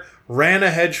millionaire, ran a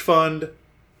hedge fund,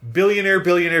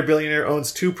 billionaire,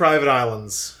 owns 2 private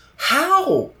islands.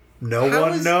 How? No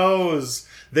one knows.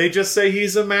 They just say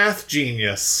he's a math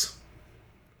genius.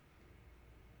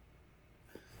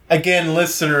 Again,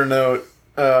 listener note,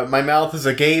 my mouth is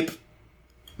agape.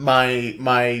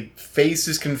 My face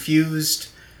is confused.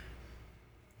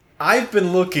 I've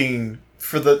been looking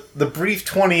for the brief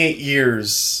 28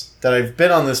 years that I've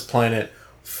been on this planet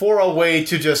for a way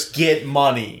to just get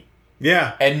money.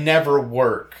 Yeah. And never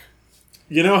work.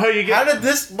 You know how you get... How did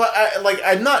this... But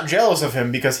I'm not jealous of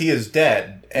him because he is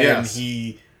dead. And yes.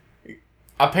 He...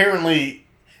 Apparently...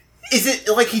 Is it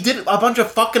like he did a bunch of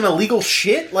fucking illegal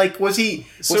shit? Like, was he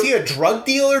a drug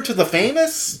dealer to the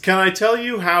famous? Can I tell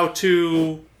you how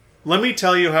to... Let me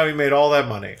tell you how he made all that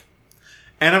money.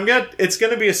 And it's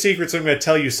going to be a secret, so I'm going to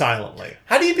tell you silently.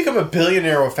 How do you become a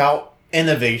billionaire without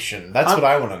innovation? That's what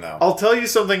I want to know. I'll tell you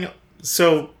something...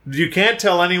 So, you can't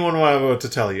tell anyone what I'm about to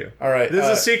tell you. All right. This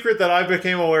is a secret that I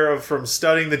became aware of from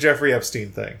studying the Jeffrey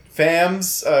Epstein thing.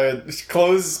 Fams,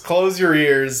 close your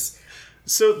ears.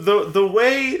 So, the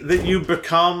way that you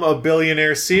become a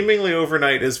billionaire seemingly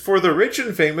overnight is for the rich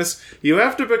and famous, you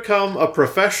have to become a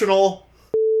professional...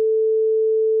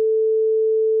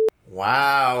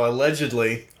 Wow,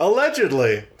 allegedly.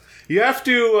 Allegedly. You have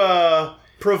to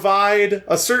provide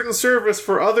a certain service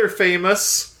for other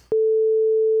famous...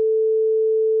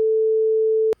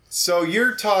 So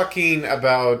you're talking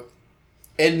about,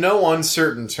 in no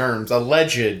uncertain terms,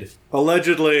 Allegedly.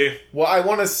 Well, I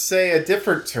want to say a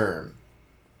different term.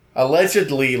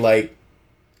 Allegedly, like,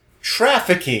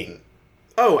 trafficking.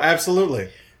 Oh, absolutely.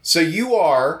 So you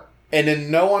are, and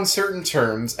in no uncertain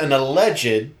terms, an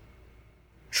alleged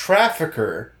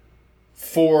trafficker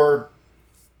for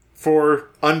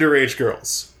underage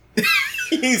girls.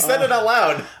 He said it out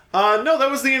loud. No, that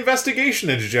was the investigation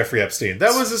into Jeffrey Epstein.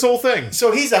 That was his whole thing.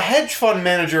 So he's a hedge fund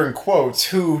manager, in quotes,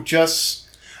 who just...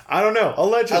 I don't know.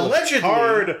 Allegedly.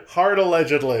 Hard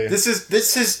allegedly. This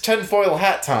is tinfoil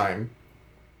hat time.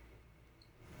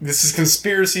 This is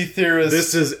conspiracy theorist.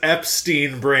 This is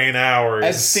Epstein brain hours.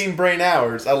 Epstein brain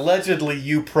hours. Allegedly,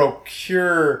 you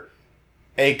procure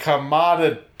a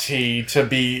commodity to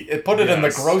be... Put it in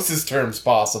the grossest terms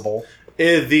possible.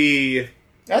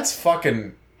 That's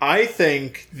fucking... I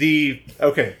think the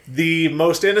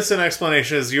most innocent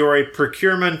explanation is you're a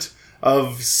procurement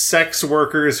of sex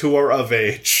workers who are of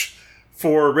age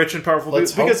for rich and powerful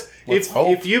people. Because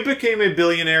if you became a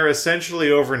billionaire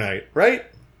essentially overnight, right?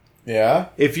 Yeah.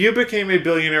 If you became a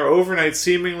billionaire overnight,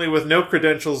 seemingly with no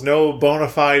credentials, no bona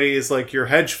fides, like your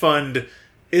hedge fund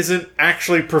isn't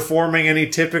actually performing any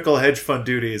typical hedge fund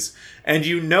duties, and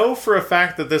you know for a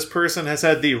fact that this person has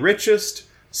had the richest,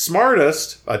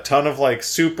 smartest, a ton of like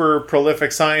super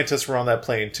prolific scientists were on that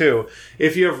plane too.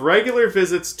 If you have regular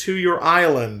visits to your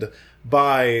island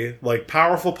by like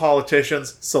powerful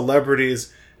politicians,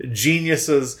 celebrities,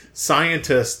 geniuses,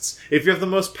 scientists, if you have the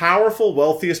most powerful,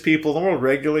 wealthiest people in the world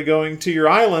regularly going to your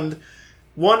island,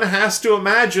 one has to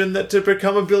imagine that to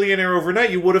become a billionaire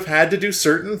overnight, you would have had to do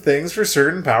certain things for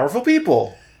certain powerful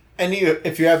people. And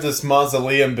if you have this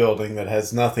mausoleum building that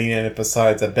has nothing in it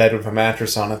besides a bed with a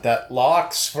mattress on it that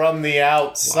locks from the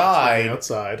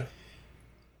outside,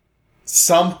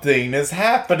 something is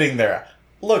happening there.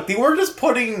 Look, they were just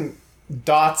putting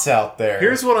dots out there.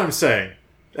 Here's what I'm saying,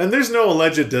 and there's no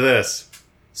alleged to this.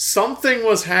 Something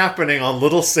was happening on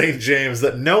Little St. James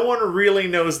that no one really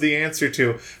knows the answer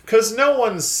to, because no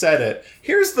one said it.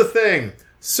 Here's the thing.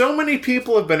 So many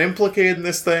people have been implicated in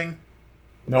this thing.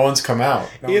 No one's come out.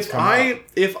 If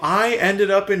I ended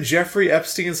up in Jeffrey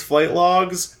Epstein's flight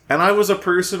logs and I was a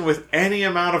person with any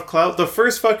amount of clout, the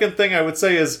first fucking thing I would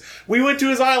say is, we went to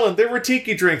his island, there were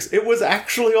tiki drinks, it was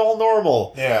actually all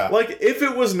normal. Yeah. Like, if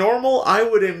it was normal, I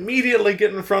would immediately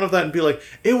get in front of that and be like,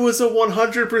 it was a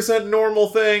 100% normal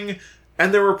thing,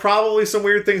 and there were probably some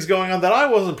weird things going on that I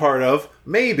wasn't part of,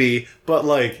 maybe, but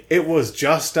like, it was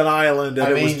just an island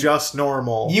and it was just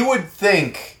normal. You would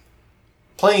think,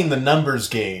 playing the numbers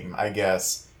game, I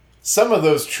guess, some of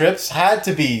those trips had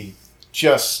to be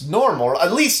just normal.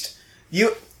 At least,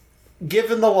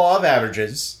 given the law of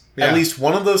averages, at least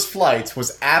one of those flights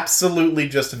was absolutely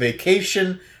just a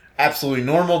vacation, absolutely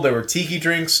normal. There were tiki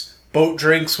drinks, boat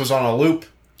drinks was on a loop.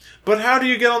 But how do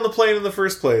you get on the plane in the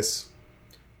first place?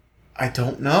 I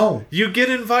don't know. You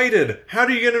get invited. How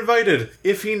do you get invited?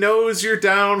 If he knows you're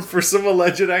down for some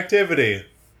alleged activity.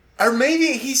 Or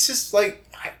maybe he's just like...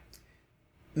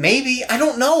 Maybe, I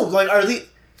don't know. Like,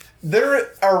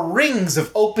 there are rings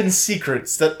of open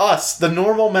secrets that us, the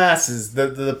normal masses,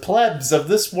 the plebs of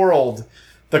this world,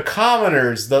 the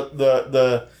commoners,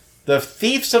 the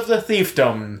thieves of the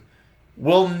thiefdom,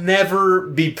 will never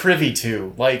be privy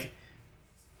to. Like,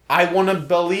 I want to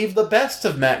believe the best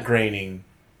of Matt Groening.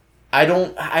 I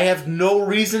have no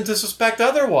reason to suspect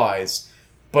otherwise.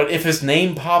 But if his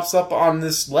name pops up on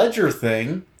this Ledger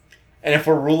thing, and if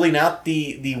we're ruling out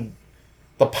the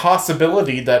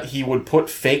possibility that he would put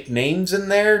fake names in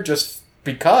there just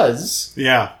because...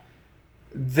 Yeah.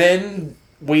 Then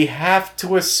we have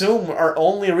to assume our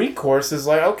only recourse is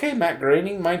like, okay, Matt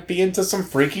Groening might be into some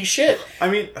freaky shit. I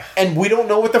mean... And we don't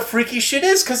know what the freaky shit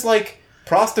is, because, like,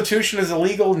 prostitution is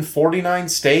illegal in 49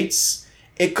 states.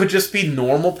 It could just be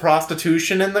normal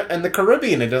prostitution in the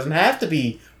Caribbean. It doesn't have to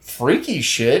be freaky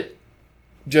shit.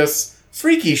 Just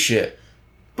freaky shit.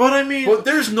 But I mean... But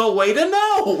there's no way to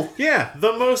know! Yeah,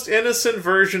 the most innocent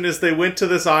version is they went to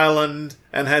this island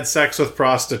and had sex with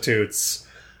prostitutes.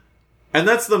 And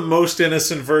that's the most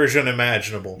innocent version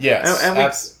imaginable. Yes,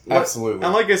 absolutely.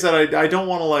 And like I said, I don't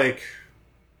want to,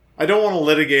 I don't want to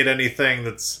litigate anything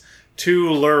that's too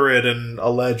lurid and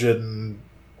alleged, and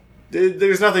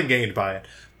there's nothing gained by it.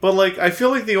 But, I feel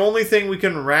like the only thing we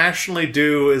can rationally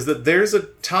do is that there's a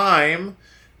time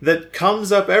that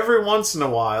comes up every once in a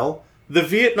while. The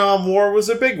Vietnam War was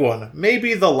a big one.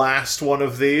 Maybe the last one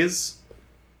of these.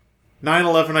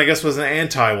 9/11, I guess, was an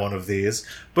anti-one of these.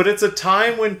 But it's a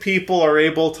time when people are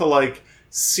able to,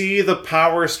 see the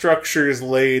power structures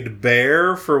laid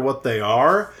bare for what they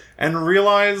are, and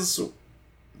realize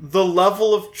the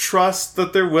level of trust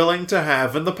that they're willing to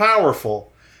have in the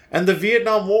powerful. And the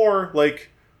Vietnam War,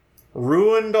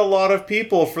 ruined a lot of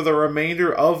people for the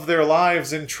remainder of their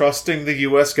lives in trusting the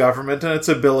U.S. government and its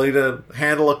ability to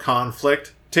handle a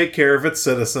conflict, take care of its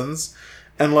citizens,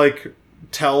 and,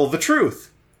 tell the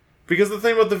truth. Because the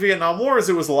thing about the Vietnam War is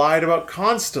it was lied about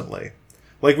constantly.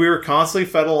 We were constantly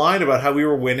fed a line about how we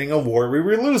were winning a war we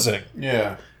were losing.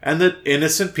 Yeah. And that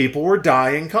innocent people were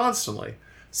dying constantly.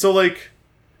 So,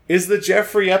 is the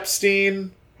Jeffrey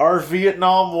Epstein... our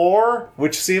Vietnam War,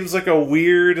 which seems like a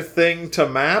weird thing to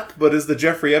map, but is the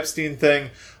Jeffrey Epstein thing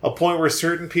a point where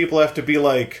certain people have to be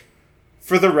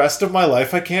for the rest of my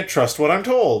life, I can't trust what I'm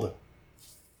told?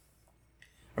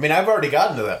 I mean, I've already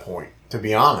gotten to that point, to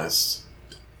be honest.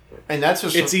 And that's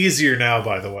just... It's easier now,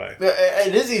 by the way.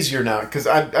 It is easier now, because,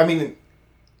 I mean,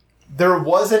 there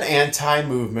was an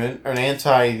anti-movement, an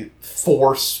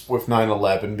anti-force with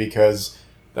 9/11, because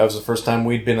that was the first time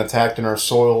we'd been attacked in our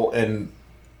soil, and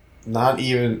not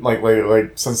even,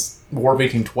 since War of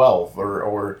 1812,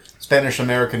 or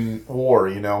Spanish-American War,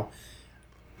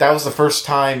 That was the first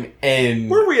time in...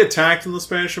 Were we attacked in the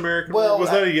Spanish-American War? Was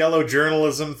that a yellow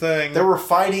journalism thing? There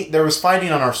was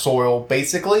fighting on our soil,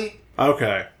 basically.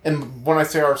 Okay. And when I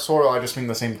say our soil, I just mean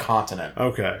the same continent.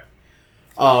 Okay.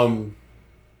 And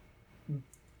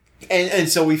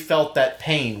so we felt that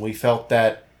pain. We felt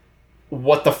that,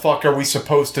 what the fuck are we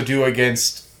supposed to do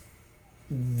against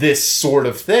this sort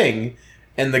of thing?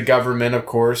 And the government, of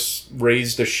course,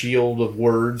 raised a shield of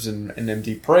words and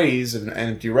empty praise and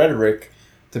empty rhetoric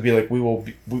to be like,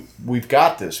 we've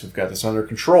got this under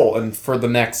control, and for the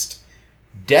next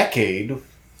decade,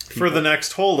 For the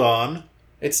next hold on.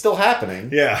 it's still happening.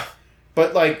 Yeah.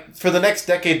 But like for the next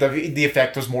decade, the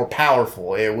effect was more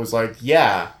powerful. It was like,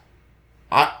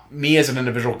 me as an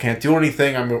individual can't do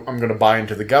anything. I'm going to buy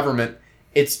into the government.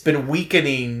 It's been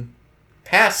weakening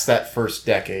past that first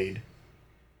decade,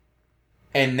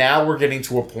 and now we're getting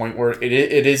to a point where it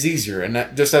is easier. And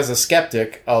that, just as a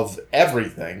skeptic of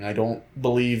everything, I don't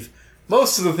believe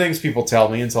most of the things people tell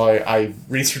me until I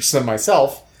research them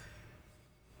myself.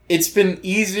 It's been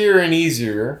easier and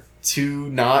easier to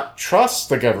not trust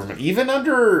the government, even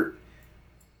under.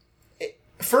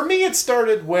 For me, it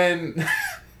started when.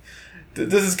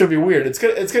 This is gonna be weird.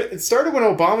 It started when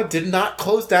Obama did not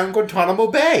close down Guantanamo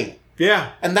Bay.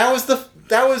 Yeah. And that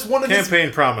was one of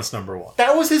Campaign promise number 1.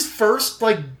 That was his first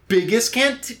biggest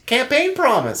campaign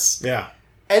promise. Yeah.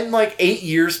 And 8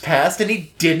 years passed and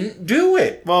he didn't do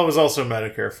it. Well, it was also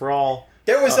Medicare for all.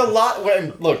 There was a lot.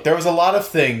 Look, there was a lot of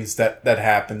things that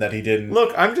happened that he didn't.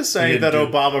 Look, I'm just saying that do.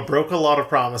 Obama broke a lot of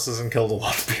promises and killed a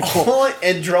lot of people.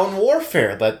 And drone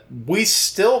warfare that we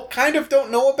still kind of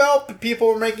don't know about, but people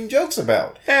are making jokes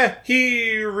about.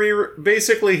 He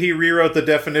rewrote the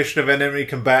definition of enemy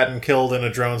combatant killed in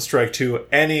a drone strike to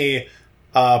any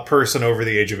person over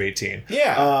the age of 18.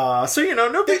 Yeah. So,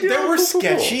 no big deal. There were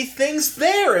sketchy things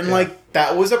there, and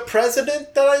that was a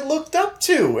president that I looked up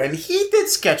to, and he did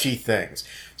sketchy things.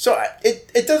 So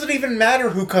it doesn't even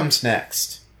matter who comes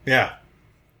next. Yeah.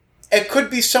 It could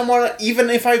be someone, even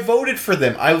if I voted for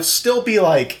them, I'll still be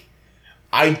like,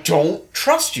 I don't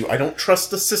trust you. I don't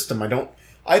trust the system.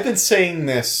 I've been saying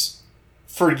this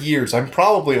for years. I'm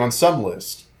probably on some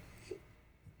list.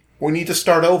 We need to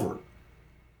start over.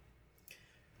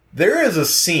 There is a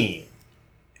scene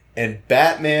in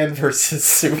Batman vs.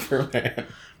 Superman.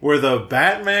 Where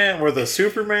the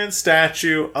Superman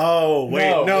statue... Oh, wait,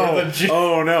 no.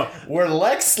 Oh, no. Where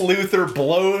Lex Luthor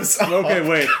blows up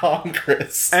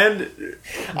Congress. And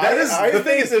this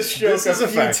is a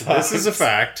fact. This is a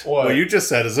fact. What you just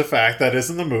said is a fact. That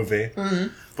is in the movie.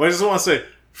 Mm-hmm. But I just want to say,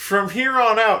 from here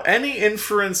on out, any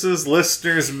inferences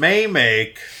listeners may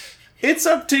make, it's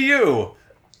up to you.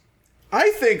 I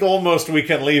think almost we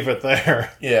can leave it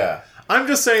there. Yeah. I'm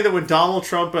just saying that when Donald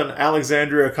Trump and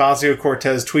Alexandria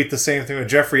Ocasio-Cortez tweet the same thing with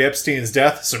Jeffrey Epstein's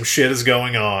death, some shit is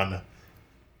going on.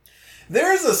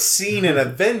 There's a scene in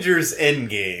Avengers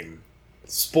Endgame,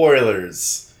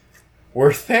 spoilers,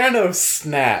 where Thanos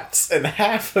snaps and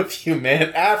half of all...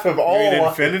 You mean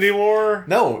Infinity War?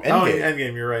 No, Endgame. Oh,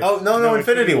 Endgame, you're right. Oh, no,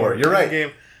 Infinity War. You're right.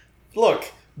 Endgame.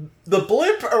 Look, the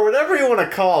blip, or whatever you want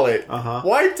to call it,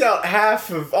 wiped out half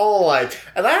of all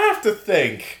life. And I have to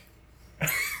think...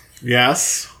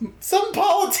 Yes. Some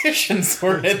politicians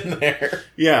were in there.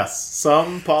 Yes,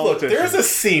 some politicians. Look, there's a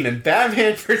scene in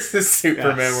Batman vs.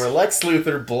 Superman where Lex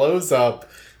Luthor blows up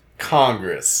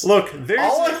Congress. Look,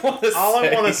 all I want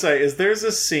to say is there's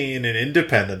a scene in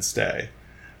Independence Day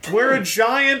where a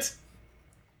giant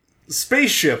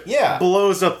spaceship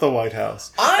blows up the White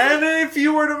House. And if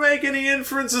you were to make any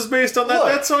inferences based on that,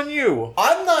 that's on you.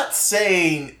 I'm not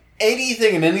saying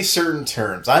anything in any certain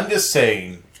terms. I'm just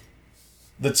saying...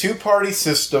 The two-party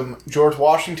system George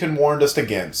Washington warned us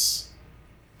against.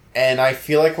 And I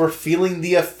feel like we're feeling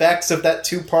the effects of that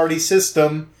two-party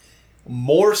system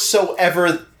more so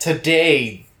ever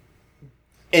today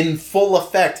in full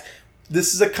effect.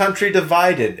 This is a country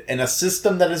divided and a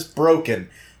system that is broken.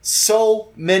 So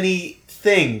many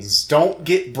things don't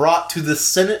get brought to the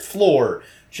Senate floor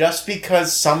just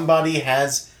because somebody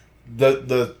has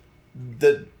the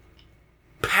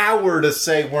power to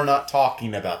say we're not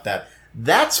talking about that.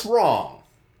 That's wrong.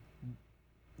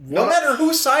 No matter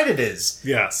whose side it is.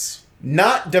 Yes.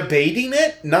 Not debating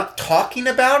it, not talking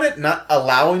about it, not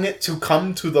allowing it to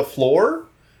come to the floor,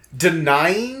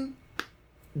 denying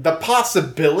the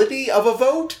possibility of a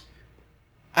vote.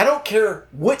 I don't care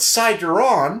which side you're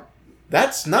on.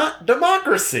 That's not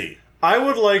democracy. I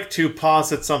would like to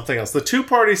posit something else. The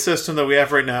two-party system that we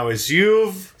have right now, as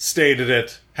you've stated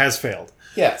it, has failed.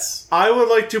 Yes. I would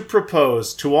like to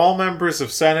propose to all members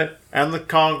of Senate and the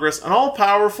Congress and all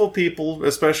powerful people,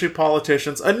 especially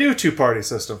politicians, a new two-party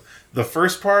system. The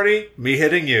first party, me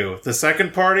hitting you. The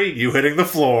second party, you hitting the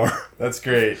floor. That's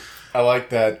great. I like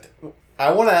that.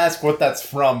 I want to ask what that's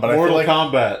from, but Mortal I feel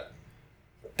like... Kombat.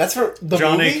 That's for the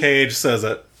Johnny movie? Cage says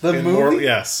it. The movie?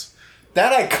 Yes.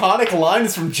 That iconic line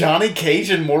is from Johnny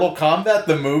Cage in Mortal Kombat,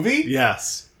 the movie?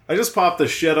 Yes. I just popped the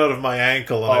shit out of my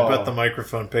ankle, and I bet the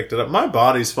microphone picked it up. My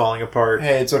body's falling apart.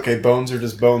 Hey, it's okay. Bones are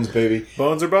just bones, baby.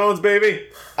 Bones are bones, baby.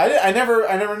 I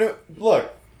never knew.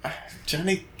 Look,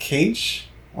 Johnny Cage?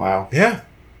 Wow. Yeah.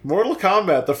 Mortal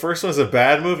Kombat, the first one's a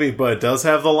bad movie, but it does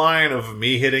have the line of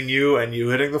me hitting you and you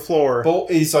hitting the floor. Well,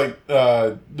 he's like,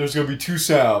 there's gonna be 2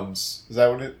 sounds. Is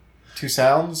that what it... 2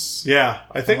 sounds? Yeah,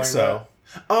 I think Something like so.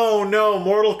 Oh no,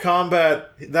 Mortal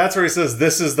Kombat, that's where he says,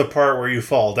 this is the part where you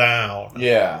fall down.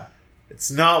 Yeah.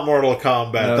 It's not Mortal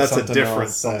Kombat, No, that's a something different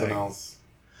else, thing. something else.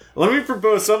 Let me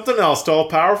propose something else to all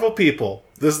powerful people.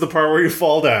 This is the part where you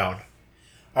fall down.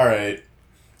 Alright.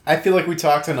 I feel like we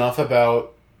talked enough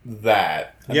about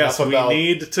that. Yes, Enough about... we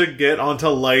need to get onto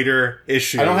lighter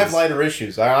issues. I don't have lighter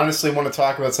issues. I honestly want to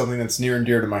talk about something that's near and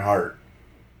dear to my heart.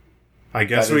 I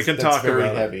guess we can talk very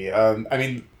about heavy. I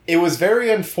mean, it was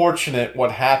very unfortunate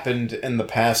what happened in the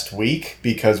past week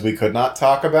because we could not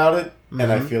talk about it, and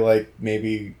I feel like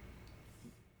maybe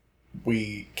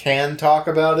we can talk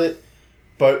about it,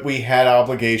 but we had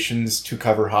obligations to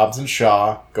cover Hobbs and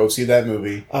Shaw. Go see that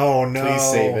movie. Oh no! Please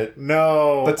save it.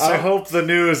 No, But I hope the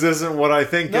news isn't what I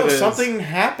think No, it is. something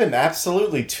happened.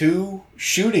 Absolutely, 2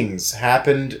 shootings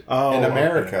happened in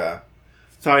America.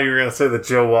 I thought you were gonna say that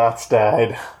Joe Watts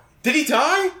died. Did he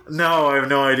die? No, I have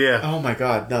no idea. Oh my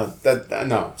god, no.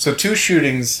 No. So 2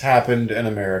 shootings happened in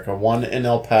America. One in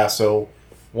El Paso,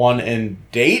 one in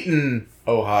Dayton,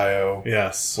 Ohio.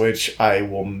 Yes. Which I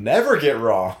will never get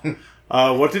wrong.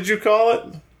 What did you call it?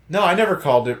 No, I never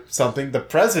called it something. The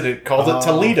president called it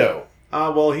Toledo.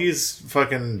 Well, he's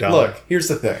fucking dumb. Look, here's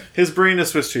the thing. His brain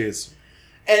is Swiss cheese.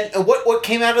 And what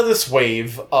came out of this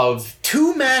wave of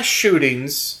 2 mass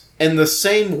shootings in the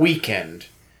same weekend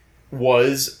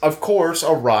was, of course,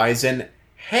 a rise in,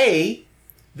 hey,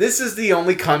 this is the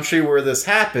only country where this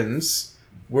happens.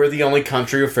 We're the only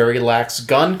country with very lax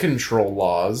gun control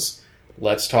laws.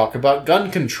 Let's talk about gun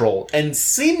control. And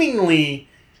seemingly,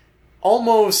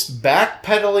 almost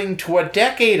backpedaling to a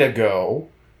decade ago,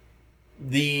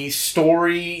 the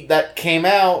story that came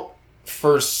out,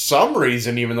 for some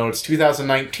reason, even though it's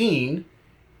 2019,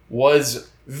 was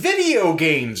video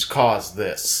games caused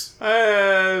this.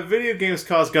 Video games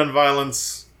cause gun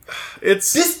violence.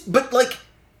 It's But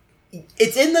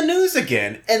it's in the news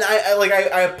again, and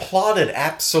I applauded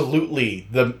absolutely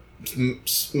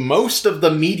most of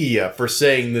the media for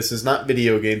saying this is not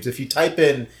video games. If you type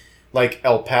in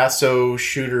El Paso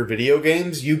shooter video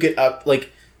games, you get up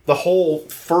the whole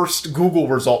first Google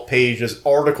result page is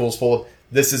articles full of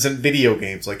this isn't video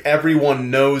games. Everyone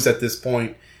knows at this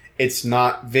point it's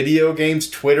not video games.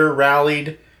 Twitter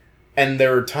rallied, and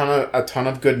there were a ton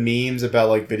of good memes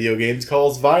about video games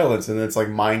cause violence, and it's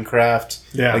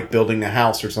Minecraft, building a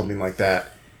house or something like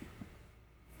that.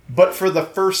 But for the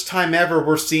first time ever,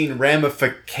 we're seeing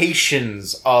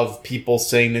ramifications of people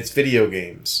saying it's video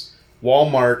games.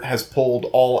 Walmart has pulled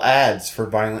all ads for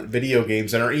violent video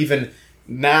games, and are even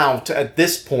now, at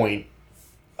this point,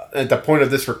 at the point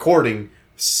of this recording,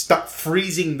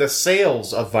 freezing the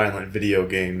sales of violent video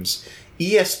games.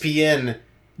 ESPN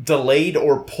delayed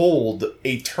or pulled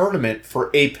a tournament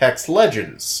for Apex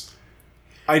Legends.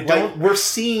 We're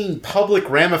seeing public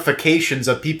ramifications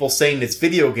of people saying it's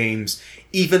video games,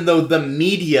 even though the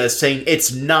media is saying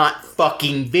it's not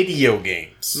fucking video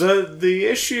games. The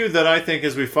issue that I think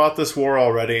is we fought this war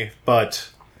already, but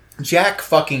Jack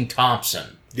fucking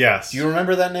Thompson. Yes. Do you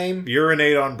remember that name?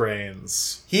 Urinate on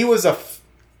brains. He was a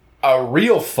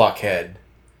real fuckhead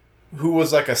who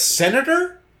was a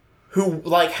senator who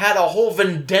had a whole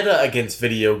vendetta against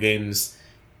video games,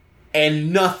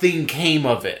 and nothing came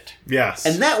of it. Yes.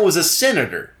 And that was a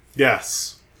senator.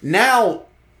 Yes. Now,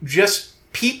 just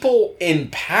people in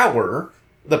power,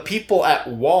 the people at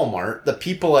Walmart, the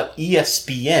people at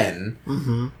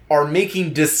ESPN, are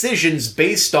making decisions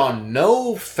based on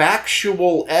no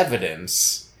factual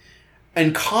evidence,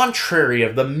 and contrary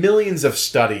of the millions of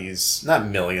studies, not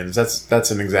millions,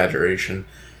 that's an exaggeration,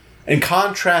 in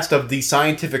contrast of the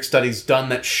scientific studies done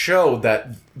that show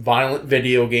that violent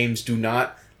video games do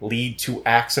not lead to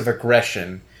acts of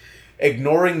aggression,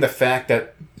 ignoring the fact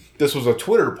that this was a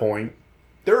Twitter point,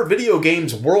 there are video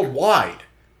games worldwide.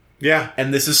 Yeah.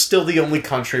 And this is still the only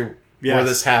country where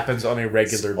this happens on a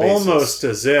regular basis. Almost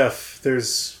as if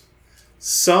there's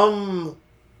some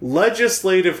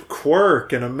legislative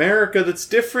quirk in America that's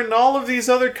different in all of these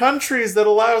other countries that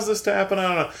allows this to happen. I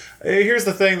don't know. Here's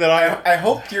the thing that I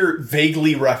hope you're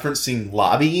vaguely referencing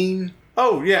lobbying.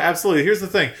 Oh, yeah, absolutely. Here's the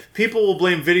thing. People will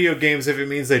blame video games if it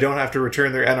means they don't have to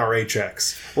return their NRA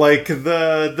checks.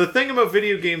 The thing about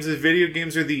video games is video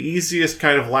games are the easiest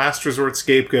kind of last resort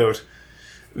scapegoat.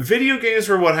 Video games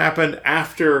were what happened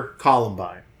after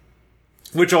Columbine.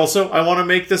 Which also, I want to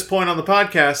make this point on the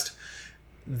podcast.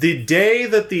 The day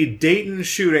that the Dayton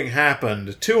shooting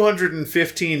happened,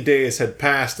 215 days had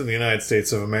passed in the United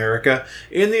States of America.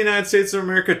 In the United States of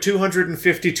America,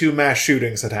 252 mass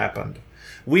shootings had happened.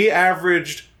 We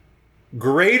averaged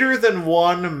greater than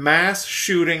one mass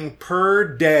shooting per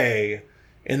day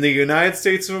in the United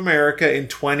States of America in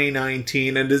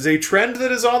 2019, and is a trend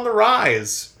that is on the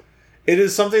rise. It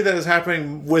is something that is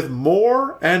happening with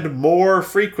more and more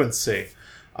frequency.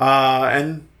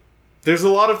 And there's a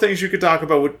lot of things you could talk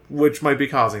about which might be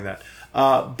causing that.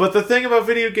 But the thing about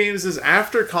video games is,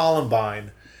 after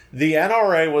Columbine, the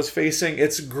NRA was facing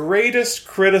its greatest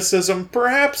criticism,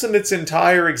 perhaps in its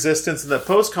entire existence, and that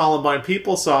post-Columbine,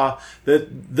 people saw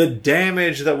that the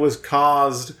damage that was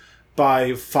caused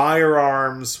by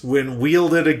firearms when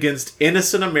wielded against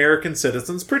innocent American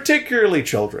citizens, particularly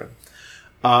children.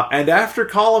 And after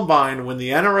Columbine, when the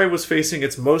NRA was facing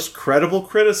its most credible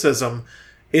criticism,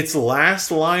 its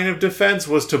last line of defense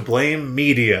was to blame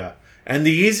media. And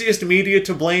the easiest media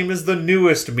to blame is the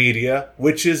newest media,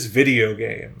 which is video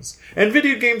games. And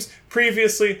video games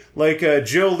previously, like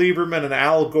Joe Lieberman and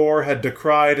Al Gore had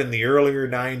decried in the earlier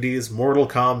 90s, Mortal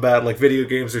Kombat, like video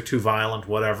games are too violent,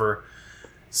 whatever.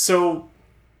 So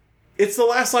it's the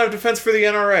last line of defense for the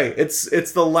NRA.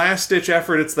 It's the last-ditch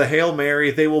effort. It's the Hail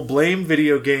Mary. They will blame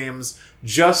video games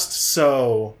just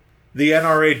so the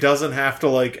NRA doesn't have to,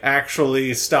 like,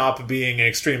 actually stop being an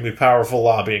extremely powerful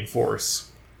lobbying force.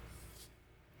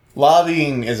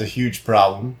 Lobbying is a huge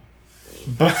problem.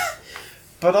 But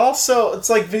also, it's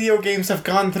like video games have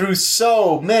gone through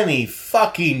so many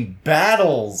fucking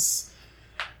battles.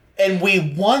 And we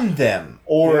won them.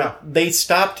 Or they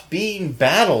stopped being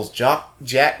battles. Jack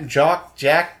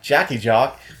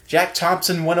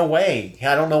Thompson went away.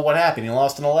 I don't know what happened. He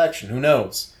lost an election. Who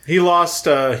knows? He lost,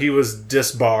 he was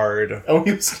disbarred. Oh,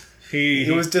 he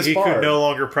was disbarred. He could no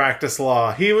longer practice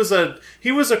law. He was a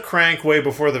crank way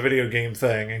before the video game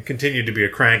thing, and continued to be a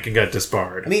crank and got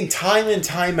disbarred. I mean, time and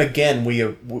time again,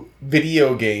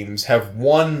 video games have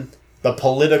won the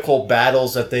political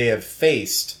battles that they have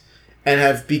faced, and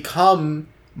have become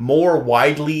more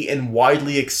widely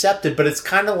accepted. But it's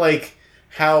kind of like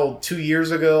how 2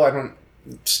 years ago,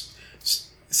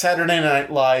 Saturday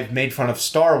Night Live made fun of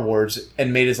Star Wars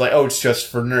and made it like, oh, it's just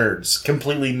for nerds,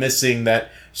 completely missing that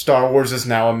Star Wars is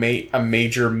now a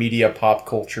major media pop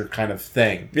culture kind of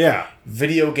thing. Yeah.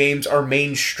 Video games are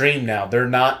mainstream now. They're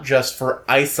not just for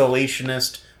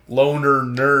isolationist, loner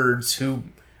nerds who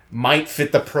might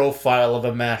fit the profile of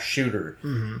a mass shooter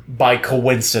by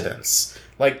coincidence.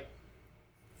 Like,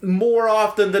 more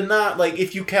often than not, like,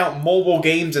 if you count mobile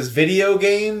games as video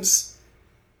games,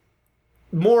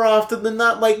 more often than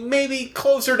not, like, maybe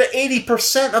closer to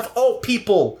 80% of all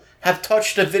people have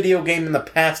touched a video game in the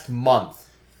past month.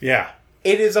 Yeah.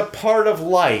 It is a part of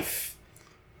life.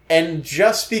 And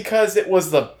just because it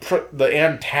was the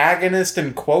antagonist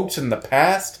in quotes in the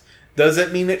past,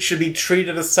 doesn't mean it should be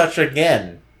treated as such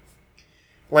again.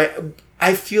 Like,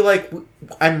 I feel like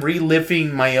I'm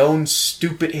reliving my own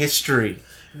stupid history.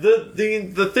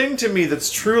 The thing to me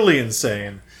that's truly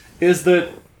insane is that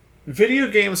video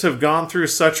games have gone through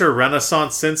such a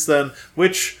renaissance since then,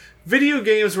 which video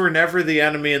games were never the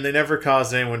enemy and they never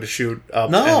caused anyone to shoot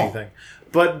up anything.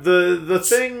 But the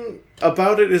thing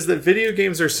about it is that video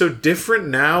games are so different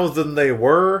now than they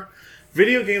were.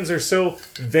 Video games are so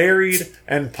varied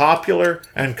and popular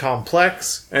and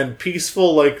complex and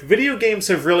peaceful. Like, video games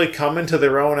have really come into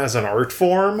their own as an art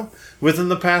form within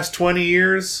the past 20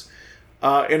 years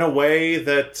in a way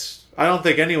that I don't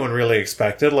think anyone really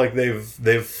expected. Like,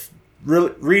 they've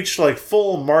really reached, like,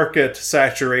 full market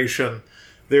saturation.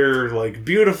 They're, like,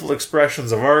 beautiful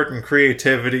expressions of art and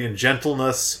creativity and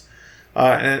gentleness.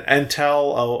 And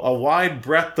tell a wide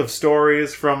breadth of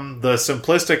stories, from the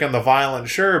simplistic and the violent,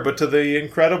 sure, but to the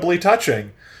incredibly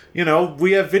touching. You know,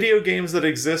 we have video games that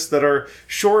exist that are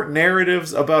short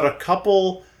narratives about a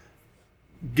couple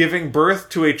giving birth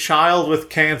to a child with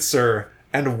cancer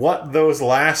and what those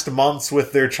last months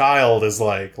with their child is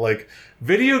like. Like,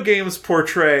 video games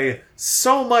portray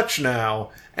so much now,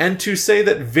 and to say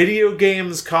that video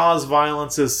games cause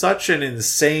violence is such an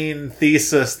insane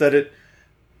thesis that it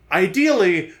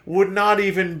ideally would not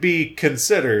even be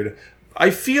considered. I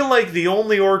feel like the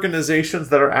only organizations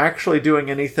that are actually doing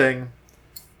anything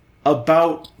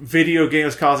about video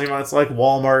games causing violence, like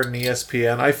Walmart and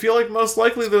ESPN, I feel like most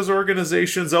likely those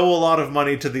organizations owe a lot of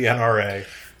money to the NRA.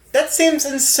 That seems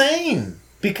insane.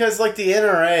 Because, like, the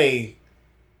NRA,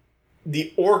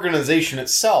 the organization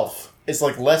itself is,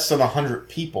 like, less than 100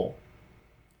 people.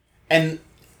 And,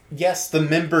 yes, the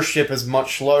membership is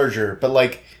much larger, but,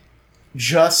 like,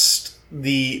 just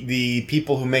the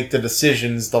people who make the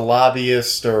decisions, the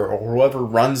lobbyists or whoever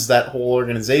runs that whole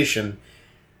organization,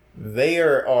 they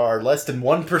are less than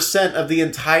 1% of the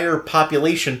entire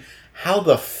population. How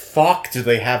the fuck do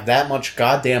they have that much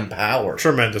goddamn power?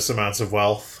 Tremendous amounts of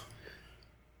wealth.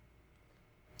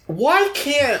 Why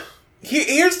can't...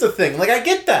 Here's the thing. Like, I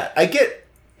get that. I get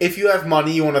if you have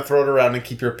money, you want to throw it around and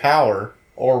keep your power,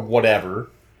 or whatever.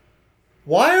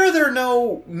 Why are there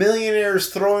no millionaires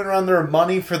throwing around their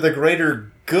money for the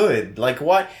greater good? Like,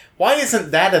 why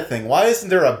isn't that a thing? Why isn't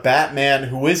there a Batman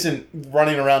who isn't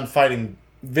running around fighting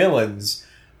villains,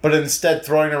 but instead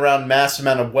throwing around mass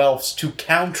amount of wealth to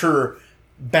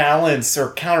counterbalance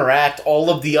or counteract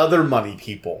all of the other money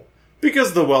people?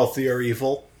 Because the wealthy are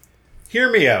evil.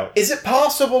 Hear me out. Is it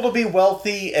possible to be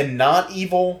wealthy and not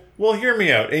evil? Well, hear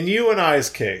me out. In you and I's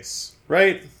case,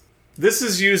 right? This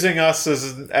is using us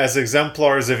as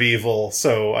exemplars of evil,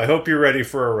 so I hope you're ready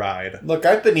for a ride. Look,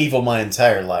 I've been evil my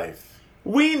entire life.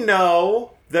 We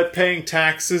know that paying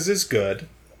taxes is good.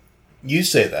 You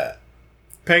say that.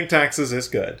 Paying taxes is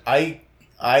good. I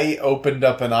opened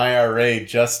up an IRA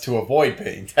just to avoid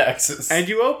paying taxes. And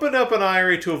you opened up an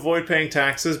IRA to avoid paying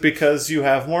taxes because you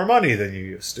have more money than you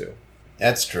used to.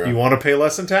 That's true. You want to pay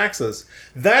less in taxes.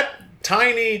 That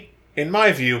tiny... In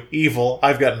my view, evil.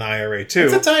 I've got an IRA too.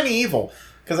 It's a tiny evil,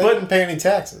 because I didn't pay any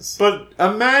taxes. But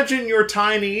imagine your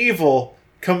tiny evil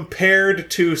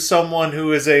compared to someone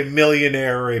who is a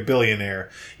millionaire or a billionaire.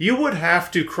 You would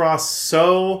have to cross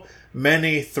so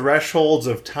many thresholds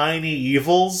of tiny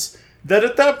evils that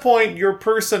at that point your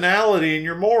personality and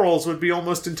your morals would be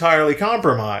almost entirely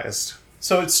compromised.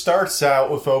 So it starts out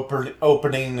with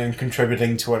opening and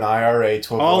contributing to an IRA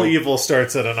to avoid... All evil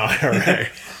starts at an IRA.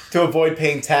 To avoid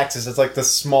paying taxes. It's like the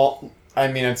small... I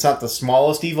mean, it's not the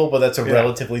smallest evil, but that's a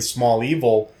relatively small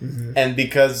evil. Mm-hmm. And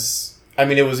because... I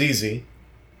mean, it was easy.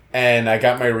 And I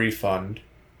got my refund.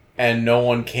 And no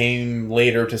one came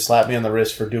later to slap me on the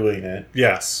wrist for doing it.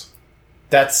 Yes.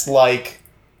 That's like...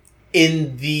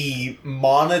 In the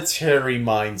monetary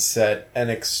mindset, an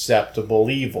acceptable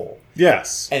evil.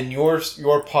 Yes. And you're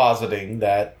positing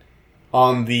that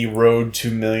on the road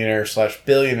to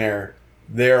millionaire/billionaire,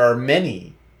 there are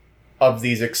many of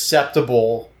these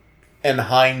acceptable, in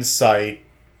hindsight,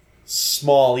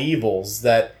 small evils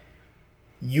that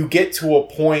you get to a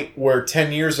point where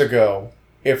 10 years ago,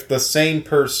 if the same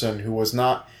person who was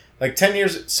not... Like 10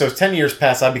 years... So 10 years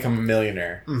pass, I become a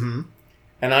millionaire. Mm-hmm.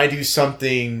 And I do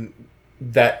something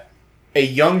that a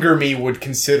younger me would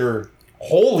consider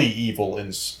wholly evil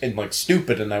and like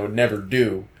stupid and I would never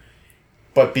do.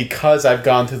 But because I've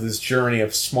gone through this journey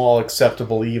of small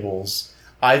acceptable evils,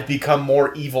 I've become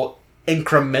more evil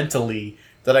incrementally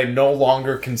that I no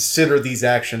longer consider these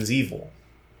actions evil.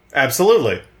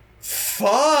 Absolutely.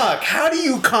 Fuck! How do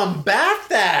you combat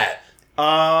that?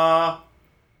 I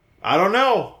don't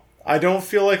know. I don't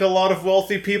feel like a lot of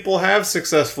wealthy people have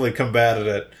successfully combated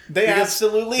it. They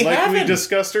absolutely haven't. Like we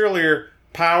discussed earlier,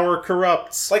 power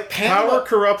corrupts. Like power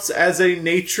corrupts as a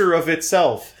nature of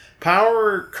itself.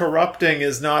 Power corrupting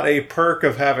is not a perk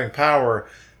of having power.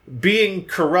 Being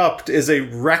corrupt is a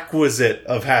requisite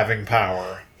of having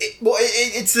power.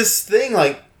 It's this thing,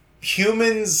 like,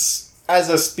 humans as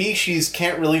a species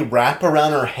can't really wrap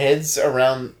around our heads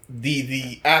around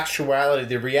the actuality,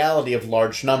 the reality of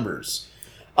large numbers.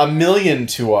 1 million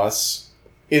to us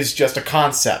is just a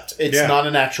concept. It's not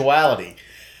an actuality.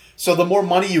 So the more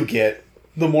money you get,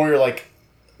 the more you're like,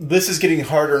 this is getting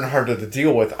harder and harder to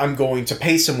deal with. I'm going to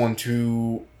pay someone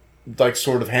to, like,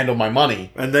 sort of handle my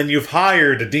money. And then you've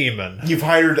hired a demon. You've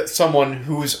hired someone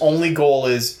whose only goal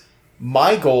is,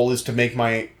 my goal is to make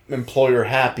my employer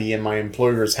happy, and my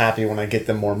employer is happy when I get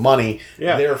them more money.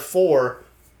 Yeah. Therefore,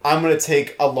 I'm going to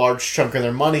take a large chunk of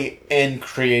their money and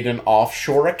create an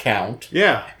offshore account.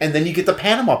 Yeah. And then you get the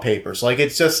Panama Papers. Like,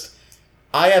 it's just,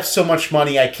 I have so much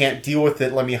money, I can't deal with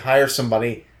it. Let me hire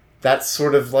somebody. That's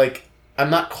sort of like, I'm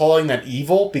not calling that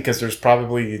evil because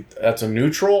that's a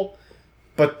neutral.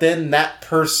 But then that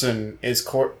person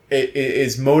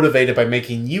is motivated by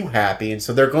making you happy. And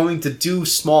so they're going to do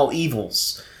small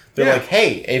evils. They're like,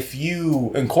 hey, if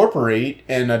you incorporate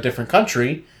in a different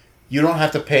country, you don't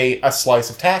have to pay a slice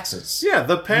of taxes. Yeah,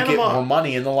 you get more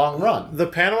money in the long run. The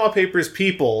Panama Papers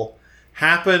people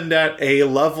happened at a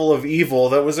level of evil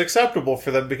that was acceptable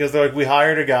for them because they're like, we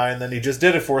hired a guy and then he just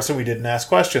did it for us and we didn't ask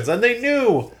questions. And they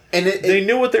knew. And they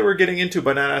knew what they were getting into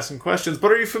by not asking questions.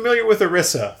 But are you familiar with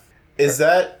Orisa? Is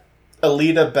that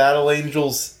Alita Battle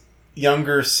Angel's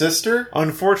younger sister?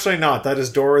 Unfortunately not. That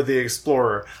is Dora the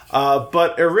Explorer.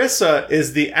 But Orisa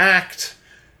is the act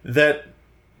that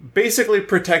basically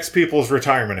protects people's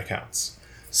retirement accounts.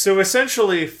 So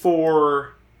essentially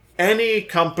for any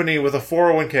company with a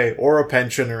 401k or a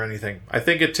pension or anything, I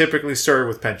think it typically started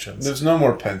with pensions. There's no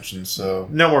more pensions, so...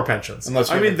 No more pensions.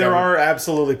 There are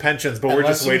absolutely pensions, but we're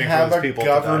just waiting for those people to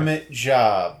die. Government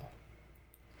job.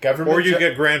 Or you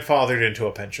get grandfathered into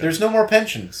a pension. There's no more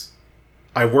pensions.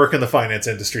 I work in the finance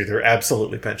industry. They're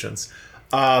absolutely pensions.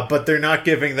 But they're not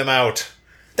giving them out.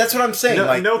 That's what I'm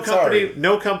saying.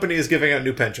 No company is giving out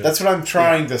new pensions. That's what I'm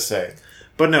trying to say.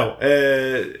 But no,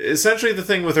 essentially the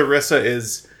thing with ERISA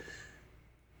is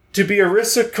to be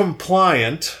ERISA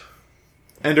compliant,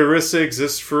 and ERISA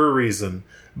exists for a reason,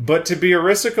 but to be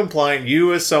ERISA compliant,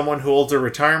 you as someone who holds a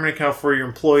retirement account for your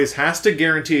employees has to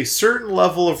guarantee a certain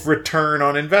level of return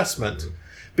on investment.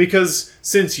 Because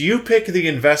since you pick the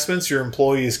investments your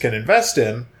employees can invest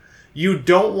in, you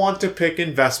don't want to pick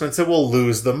investments that will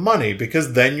lose the money,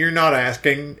 because then you're not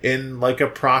acting in like a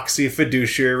proxy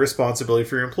fiduciary responsibility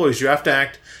for your employees. You have to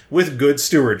act with good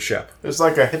stewardship. There's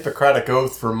like a Hippocratic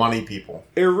oath for money people.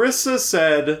 ERISA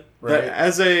said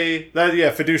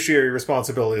that fiduciary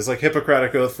responsibility is like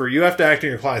Hippocratic oath for you have to act in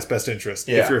your client's best interest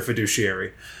if you're a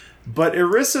fiduciary. But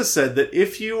ERISA said that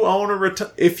if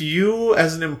you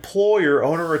as an employer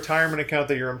own a retirement account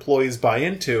that your employees buy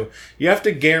into, you have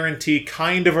to guarantee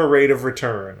kind of a rate of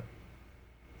return.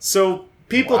 So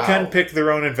people can pick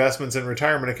their own investments in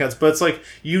retirement accounts, but it's like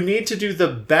you need to do the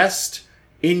best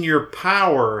in your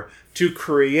power to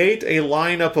create a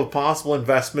lineup of possible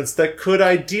investments that could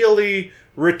ideally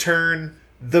return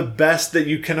the best that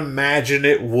you can imagine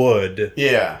it would.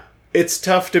 Yeah. It's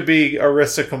tough to be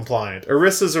ERISA compliant.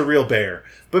 ERISA's a real bear.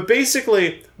 But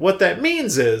basically, what that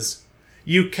means is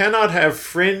you cannot have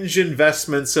fringe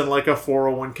investments in like a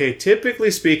 401k.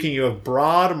 Typically speaking, you have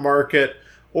broad market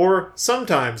or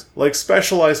sometimes like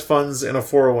specialized funds in a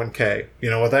 401k. You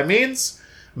know what that means?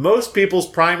 Most people's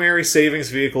primary savings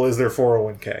vehicle is their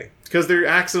 401k. Because they're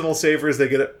accidental savers, they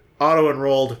get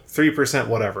auto-enrolled, 3%,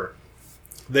 whatever.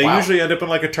 They usually end up in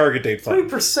like a target date fund.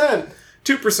 3%?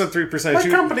 2%, 3%. My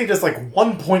company does like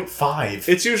 1.5.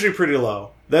 It's usually pretty low.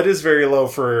 That is very low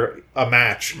for a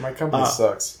match. My company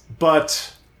sucks.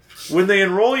 But when they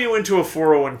enroll you into a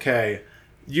 401k,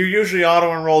 you're usually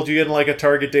auto-enrolled. You get in like a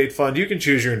target date fund. You can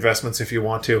choose your investments if you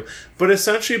want to. But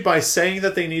essentially by saying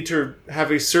that they need to have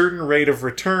a certain rate of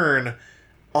return,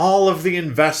 all of the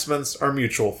investments are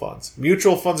mutual funds.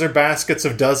 Mutual funds are baskets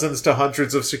of dozens to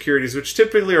hundreds of securities, which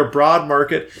typically are broad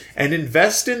market and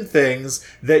invest in things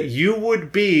that you would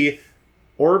be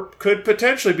or could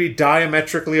potentially be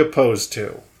diametrically opposed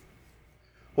to.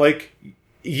 Like,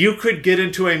 you could get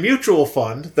into a mutual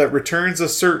fund that returns a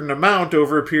certain amount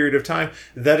over a period of time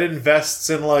that invests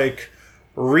in, like,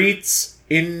 REITs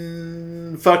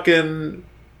in fucking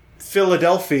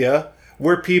Philadelphia,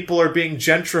 where people are being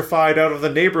gentrified out of the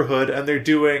neighborhood and they're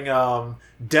doing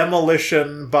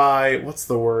demolition by... what's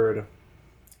the word?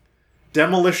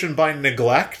 Demolition by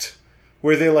neglect,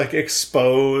 where they like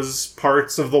expose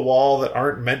parts of the wall that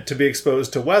aren't meant to be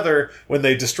exposed to weather when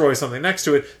they destroy something next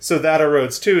to it, so that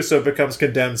erodes too, so it becomes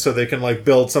condemned so they can like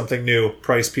build something new,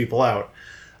 price people out.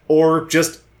 Or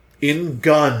just in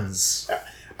guns.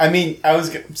 I mean,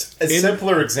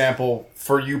 simpler example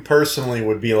for you personally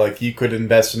would be like you could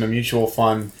invest in a mutual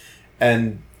fund,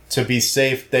 and to be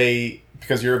safe,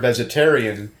 because you're a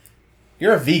vegetarian,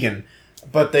 you're a vegan,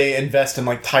 but they invest in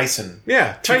like Tyson.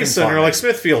 Yeah, Tyson or like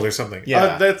Smithfield or something.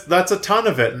 Yeah. That's a ton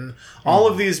of it. And all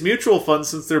of these mutual funds,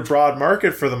 since they're broad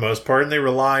market for the most part, and they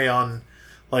rely on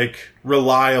like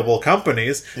reliable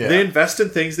companies, they invest in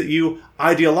things that you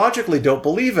ideologically don't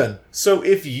believe in. So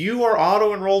if you are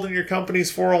auto-enrolled in your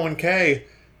company's 401k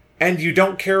and you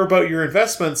don't care about your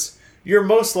investments, you're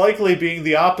most likely being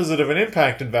the opposite of an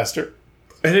impact investor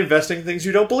and investing in things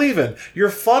you don't believe in.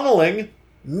 You're funneling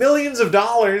millions of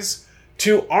dollars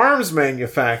to arms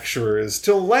manufacturers,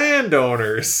 to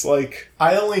landowners. Like,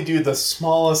 I only do the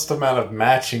smallest amount of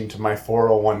matching to my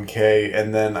 401k,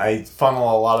 and then I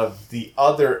funnel a lot of the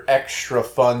other extra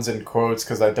funds in quotes,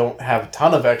 because I don't have a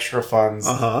ton of extra funds,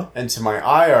 into my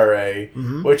IRA,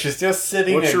 which is just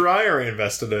sitting What's your IRA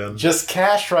invested in? Just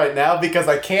cash right now, because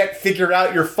I can't figure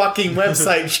out your fucking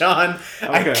website, John.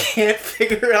 I can't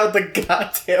figure out the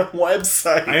goddamn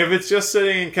website. If it's just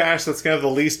sitting in cash, that's kind of the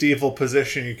least evil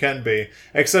position you can be.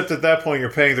 Except at that point,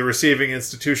 you're paying the receiving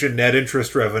institution net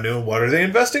interest revenue. What are they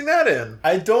investing that in?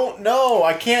 I don't know.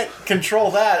 I can't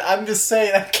control that. I'm just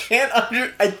saying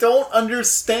I don't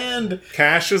understand.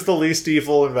 Cash is the least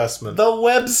evil investment. The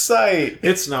website.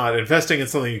 It's not. Investing in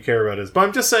something you care about is. But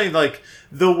I'm just saying, like,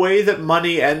 the way that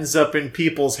money ends up in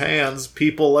people's hands,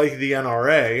 people like the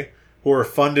NRA, who are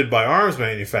funded by arms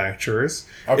manufacturers,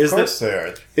 is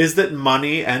that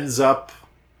money ends up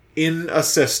in a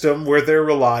system where they're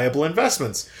reliable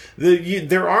investments.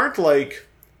 There aren't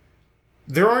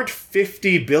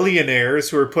 50 billionaires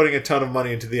who are putting a ton of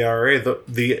money into the IRA,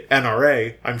 the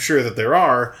NRA. I'm sure that there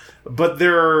are, but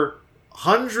there are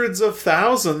hundreds of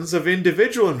thousands of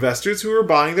individual investors who are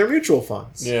buying their mutual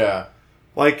funds. Yeah.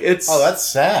 Like, it's... Oh, that's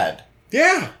sad.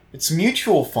 Yeah. It's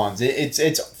mutual funds. It's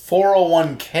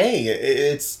 401k.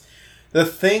 It's the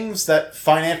things that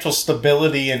financial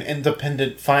stability and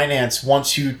independent finance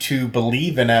wants you to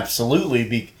believe in,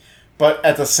 absolutely. But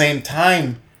at the same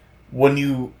time, when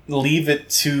you leave it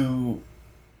to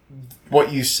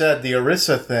what you said, the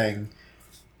ERISA thing,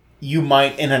 you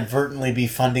might inadvertently be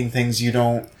funding things you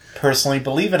don't personally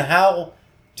believe in. How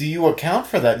do you account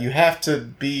for that? You have to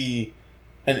be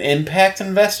an impact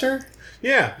investor?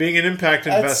 Yeah, being an impact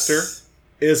investor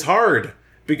is hard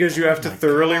because you have to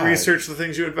thoroughly research the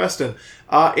things you invest in.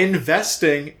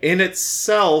 Investing in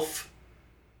itself,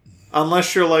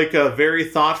 unless you're like a very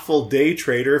thoughtful day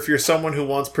trader, if you're someone who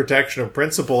wants protection of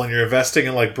principal and you're investing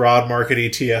in like broad market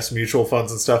ETFs, mutual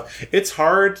funds and stuff, it's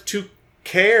hard to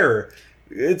care.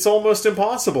 It's almost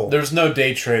impossible. There's no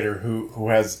day trader who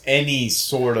has any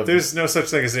sort of... There's no such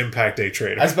thing as an impact day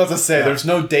trader. I was about to say, there's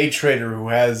no day trader who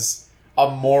has a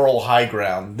moral high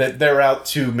ground, that they're out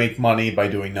to make money by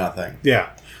doing nothing. Yeah.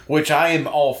 Which I am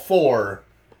all for,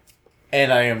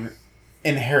 and I am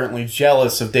inherently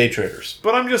jealous of day traders.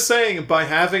 But I'm just saying, by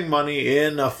having money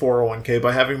in a 401k,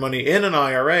 by having money in an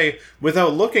IRA,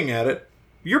 without looking at it,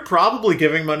 you're probably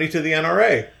giving money to the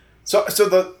NRA. So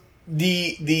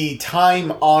the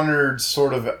time-honored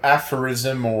sort of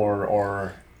aphorism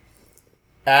or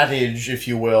adage, if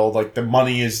you will, like the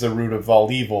money is the root of all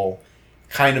evil,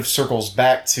 kind of circles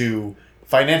back to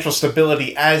financial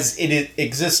stability as it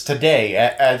exists today,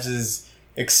 as is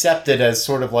accepted as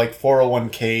sort of like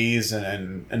 401ks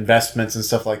and investments and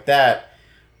stuff like that,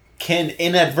 can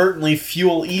inadvertently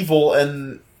fuel evil.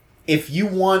 And if you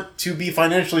want to be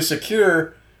financially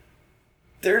secure,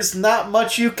 there's not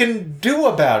much you can do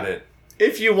about it.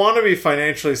 If you want to be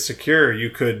financially secure,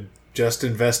 you could just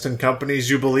invest in companies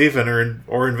you believe in,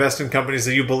 or invest in companies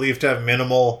that you believe to have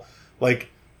minimal, like,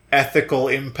 ethical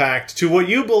impact to what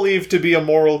you believe to be a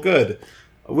moral good,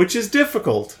 which is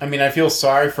difficult. I mean, I feel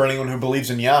sorry for anyone who believes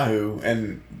in Yahoo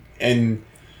and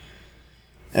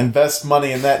invest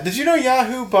money in that. Did you know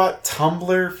Yahoo bought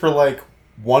Tumblr for like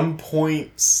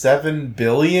 1.7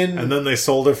 billion? And then they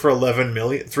sold it for 11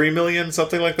 million, 3 million,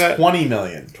 something like that? 20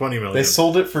 million. 20 million. They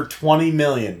sold it for 20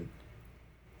 million.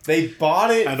 They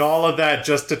bought it... And all of that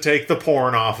just to take the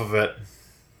porn off of it.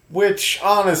 Which,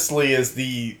 honestly, is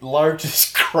the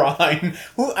largest crime.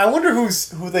 I wonder who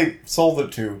they sold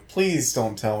it to. Please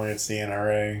don't tell me it's the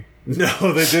NRA.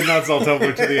 No, they did not sell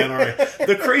Tumblr to the NRA.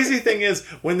 The crazy thing is,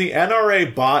 when the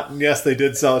NRA bought... And yes, they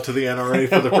did sell it to the NRA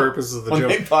for the purposes of the joke. When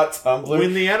they bought Tumblr?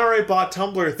 When the NRA bought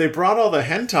Tumblr, they brought all the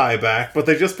hentai back, but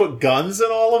they just put guns in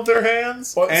all of their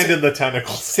hands and in the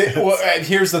tentacles. And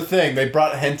here's the thing. They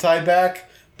brought hentai back,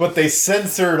 but they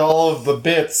censored all of the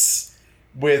bits...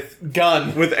 with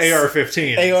gun, with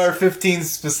AR-15s, AR-15s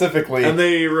specifically, and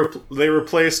they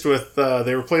replaced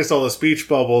all the speech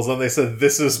bubbles, and they said,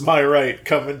 "This is my right,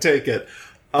 come and take it."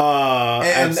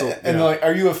 And like,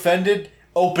 are you offended?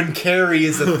 Open carry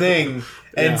is a thing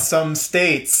in some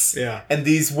states, and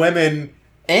these women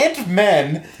and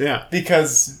men,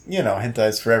 because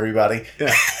hentai's for everybody.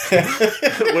 Yeah.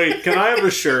 Wait, can I have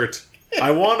a shirt?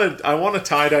 I want a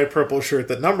tie-dye purple shirt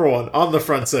that, number one, on the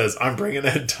front says, "I'm bringing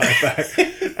hentai back,"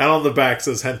 and on the back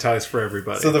says, "Hentai's for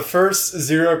everybody." So the first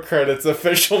Zero Credits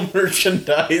official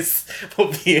merchandise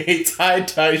will be a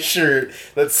tie-dye shirt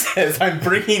that says, "I'm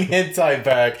bringing hentai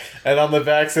back," and on the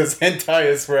back says, "Hentai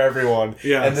is for everyone."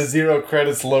 Yes. And the Zero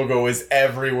Credits logo is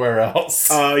everywhere else.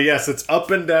 Yes, it's up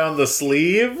and down the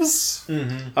sleeves.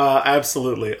 Mm-hmm.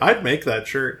 Absolutely. I'd make that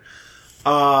shirt.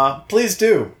 Please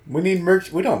do. We need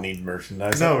merch. We don't need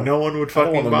merchandise. No one would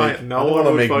fucking buy it. No one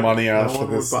would make money off of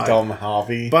this dumb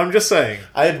hobby. But I'm just saying.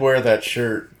 I'd wear that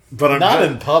shirt, but I'm not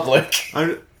in public.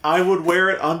 I would wear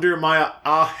it under my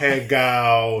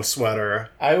Ahegao sweater.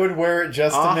 I would wear it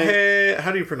just to make...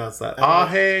 How do you pronounce that?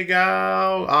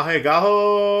 Ahegao?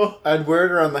 Ahegaho? I'd wear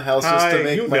it around the house just to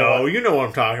make you know what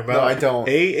I'm talking about. No, I don't.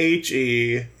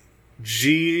 Ahegao.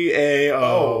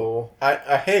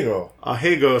 Ahego.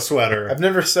 Ahego sweater. I've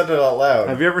never said it out loud.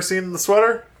 Have you ever seen the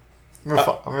sweater? I'm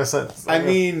gonna say. I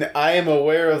mean, I am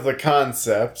aware of the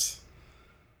concept.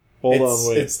 Hold on,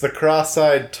 wait. It's the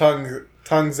cross-eyed,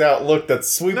 tongues out look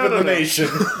that's sweeping the nation.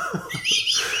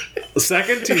 The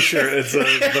second T-shirt. It's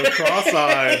the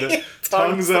cross-eyed,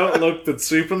 tongues out look that's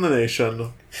sweeping the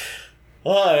nation.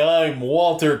 Hi, I'm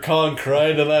Walter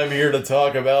Concrete, and I'm here to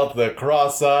talk about the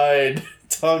cross-eyed,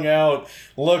 tongue-out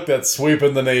look that's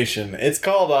sweeping the nation. It's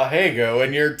called Ahego,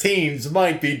 and your teens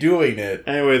might be doing it.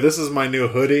 Anyway, this is my new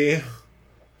hoodie.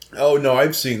 Oh, no,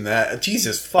 I've seen that.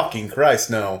 Jesus fucking Christ,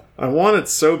 no. I want it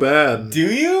so bad.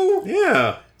 Do you?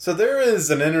 Yeah. So there is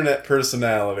an internet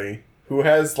personality who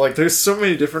has like There's so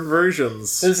many different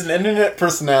versions. there's an internet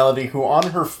personality who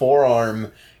on her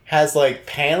forearm has like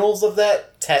panels of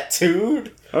that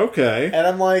tattooed. Okay. And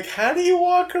I'm like, how do you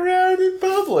walk around in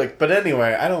public? But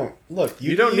anyway, I don't look.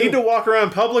 You don't need to walk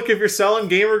around public if you're selling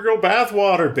Gamer Girl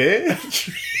bathwater,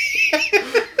 bitch.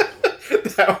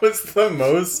 That was the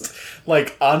most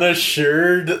like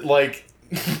unassured, like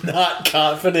not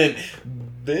confident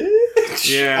bitch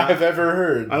Yeah. I've ever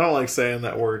heard. I don't like saying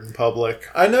that word in public.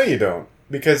 I know you don't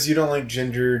because you don't like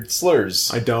gendered slurs.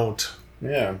 I don't.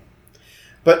 Yeah.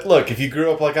 But look, if you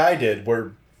grew up like I did,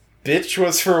 where bitch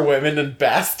was for women and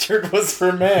bastard was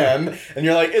for man, and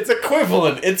you're like, it's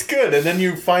equivalent, it's good, and then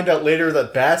you find out later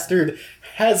that bastard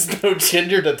has no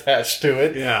gender attached to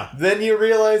it, Yeah. then you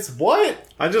realize, what?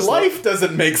 Life Life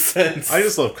doesn't make sense. I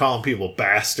just love calling people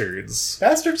bastards.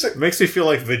 Bastard's It makes me feel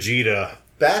like Vegeta.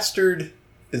 bastard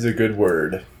is a good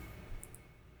word.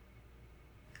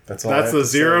 That's all I That's have the to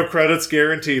zero say. credits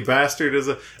guarantee. Bastard is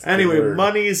a... Anyway, word.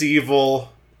 money's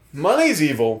evil. Money's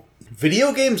evil.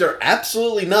 Video games are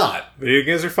absolutely not. Video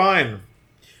games are fine.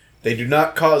 They do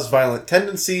not cause violent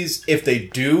tendencies. If they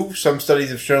do, some studies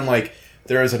have shown like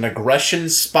there is an aggression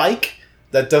spike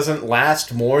that doesn't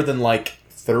last more than like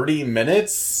 30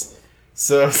 minutes.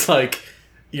 So it's like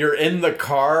you're in the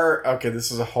car. Okay, this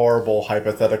is a horrible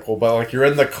hypothetical, but like you're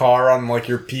in the car on like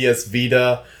your PS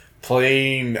Vita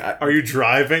playing. Are you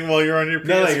driving while you're on your PS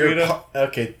No, Vita?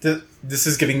 okay. This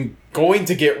is going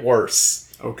to get worse.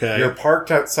 Okay. You're parked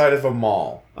outside of a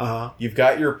mall. Uh-huh. You've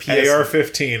got your PS.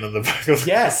 AR-15 on the back of the...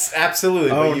 Yes,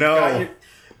 absolutely. Oh, but you've no. got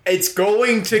it's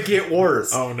going to get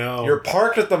worse. Oh, no. You're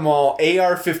parked at the mall,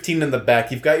 AR-15 in the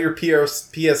back. You've got your PS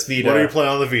Vita. What are you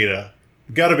playing on the Vita?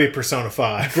 Gotta be Persona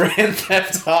 5. Grand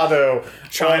Theft Auto.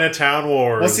 Chinatown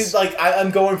Wars. Well, see, like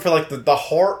I'm going for like the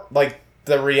horror, like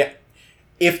the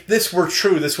If this were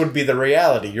true, this would be the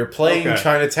reality. You're playing Okay.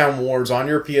 Chinatown Wars on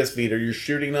your PS Vita. You're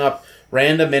shooting up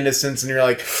random innocents, and you're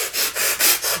like,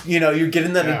 you're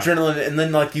getting that Yeah. adrenaline, and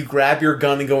then like you grab your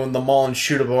gun and go in the mall and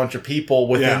shoot a bunch of people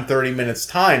within Yeah. 30 minutes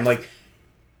time. Like,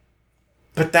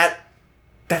 but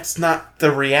that's not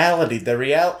the reality.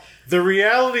 The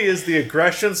reality is the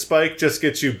aggression spike just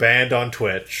gets you banned on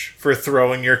Twitch for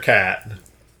throwing your cat.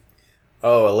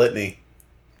 Oh, a litany.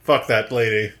 Fuck that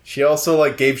lady. She also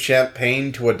like gave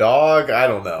champagne to a dog. I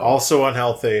don't know. Also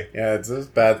unhealthy. Yeah, it's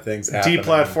just bad things happening.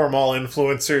 Deplatform all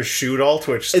influencers, shoot all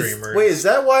Twitch streamers. Wait, is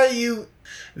that why you...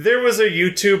 There was a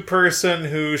YouTube person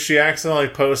who she accidentally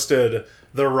posted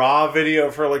the raw video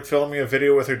of her like filming a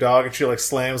video with her dog, and she like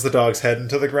slams the dog's head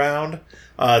into the ground.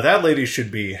 That lady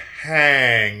should be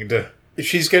hanged.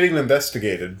 She's getting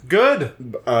investigated. Good.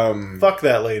 Fuck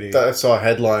that lady. I saw a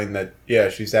headline that, yeah,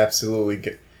 she's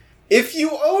absolutely... If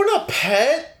you own a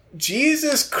pet,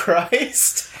 Jesus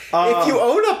Christ. If you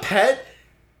own a pet,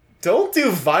 don't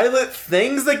do violent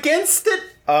things against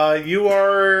it. You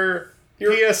are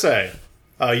PSA.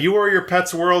 You are your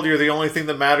pet's world. You're the only thing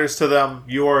that matters to them.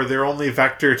 You are their only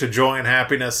vector to joy and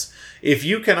happiness. If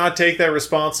you cannot take that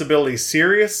responsibility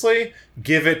seriously,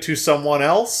 give it to someone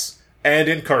else and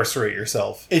incarcerate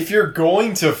yourself. If you're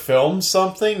going to film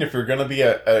something, if you're going to be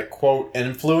a quote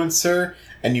influencer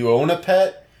and you own a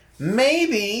pet,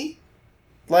 maybe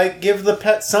like give the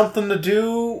pet something to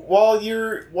do while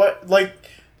you're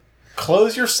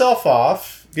close yourself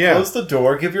off. Yeah. Close the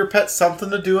door, give your pet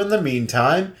something to do in the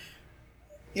meantime.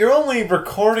 You're only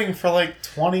recording for like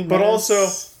 20 minutes. But also,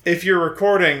 if you're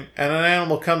recording and an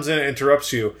animal comes in and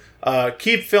interrupts you,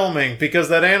 keep filming, because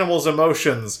that animal's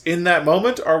emotions in that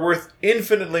moment are worth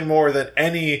infinitely more than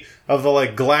any of the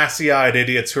like glassy-eyed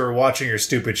idiots who are watching your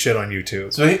stupid shit on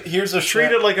YouTube. So here's a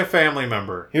Treat it like a family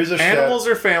member. Here's a Animals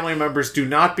are family members. Do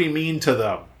not be mean to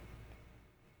them.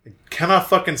 I cannot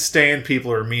fucking stand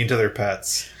people who are mean to their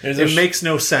pets. It makes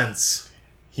no sense.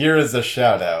 Here is a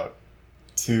shout out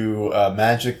to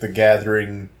Magic the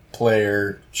Gathering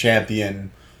player,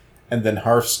 champion, and then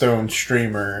Hearthstone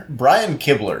streamer, Brian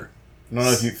Kibler. I don't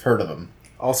know if you've heard of him.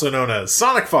 Also known as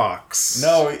Sonic Fox.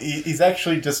 No, he's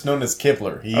actually just known as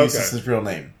Kibler. He uses his real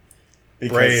name.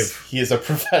 Because Brave. he is a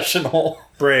professional.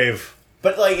 Brave.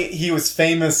 But, like, he was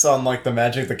famous on, like, the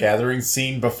Magic the Gathering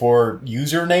scene before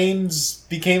usernames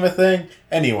became a thing.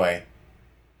 Anyway,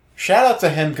 shout out to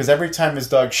him, because every time his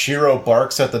dog Shiro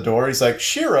barks at the door, he's like,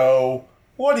 Shiro,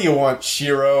 what do you want,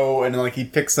 Shiro? And, like, he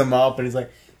picks him up, and he's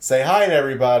like, say hi to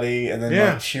everybody. And then,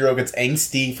 like, Shiro gets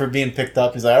angsty for being picked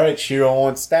up. He's like, alright, Shiro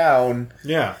wants down.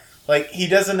 Yeah. Like, he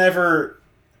doesn't ever...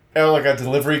 like, a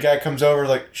delivery guy comes over,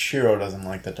 like, Shiro doesn't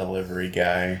like the delivery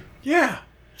guy. Yeah.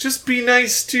 Just be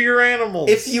nice to your animals.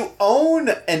 If you own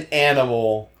an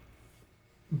animal,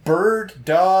 bird,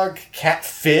 dog, cat,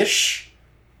 fish,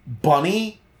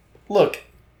 bunny, look,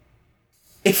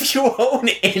 if you own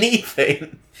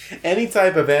anything, any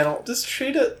type of animal, just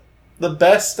treat it the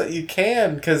best that you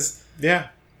can, because Yeah.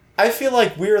 I feel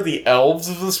like we're the elves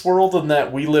of this world in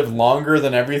that we live longer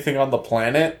than everything on the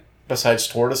planet, besides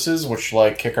tortoises, which,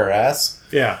 like, kick our ass.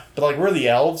 Yeah. But, like, we're the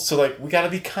elves, so, like, we gotta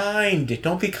be kind.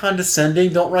 Don't be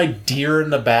condescending. Don't ride deer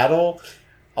into battle.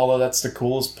 Although that's the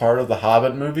coolest part of the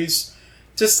Hobbit movies.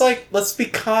 Just, like, let's be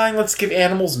kind. Let's give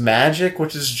animals magic,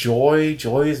 which is joy.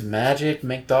 Joy is magic.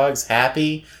 Make dogs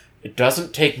happy. It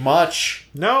doesn't take much.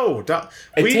 No.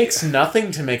 It takes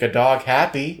nothing to make a dog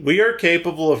happy. We are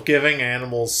capable of giving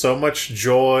animals so much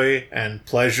joy and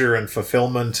pleasure and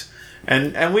fulfillment.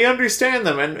 And we understand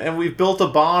them, and we've built a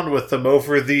bond with them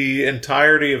over the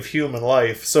entirety of human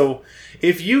life. So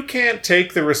if you can't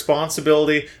take the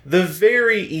responsibility, the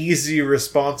very easy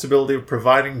responsibility of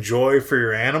providing joy for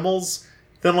your animals,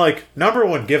 then, like, number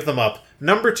one, give them up.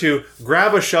 Number two,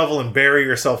 grab a shovel and bury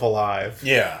yourself alive.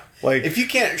 Yeah. Like, If you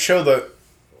can't show the...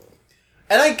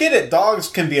 And I get it, dogs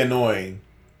can be annoying.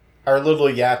 Our little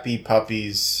yappy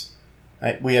puppies...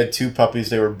 we had 2 puppies,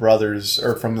 they were brothers,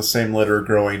 or from the same litter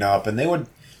growing up, and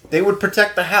they would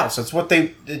protect the house. That's what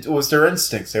it was their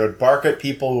instincts. They would bark at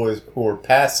people who were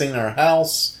passing our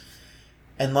house,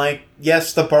 and, like,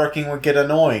 yes, the barking would get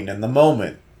annoying in the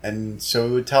moment, and so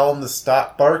we would tell them to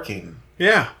stop barking.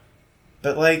 yeah.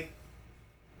 But, like,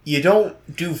 you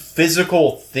don't do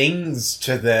physical things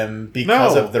to them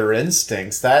because No. of their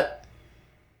instincts.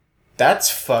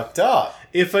 That's fucked up.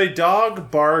 If a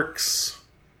dog barks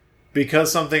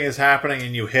because something is happening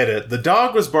and you hit it, the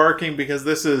dog was barking because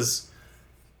this is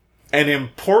an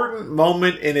important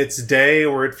moment in its day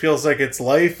where it feels like its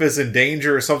life is in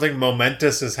danger or something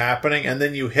momentous is happening, and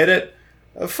then you hit it,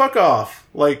 fuck off.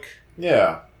 Like,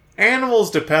 Yeah. animals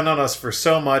depend on us for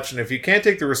so much, and if you can't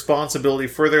take the responsibility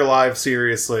for their lives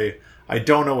seriously, I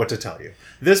don't know what to tell you.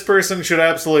 This person should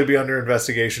absolutely be under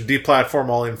investigation. Deplatform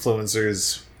all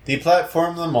influencers.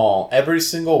 Deplatform them all. Every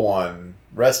single one.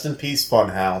 Rest in peace,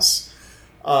 Funhouse.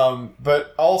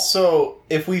 But also,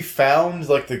 if we found,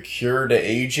 like, the cure to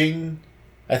aging,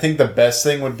 I think the best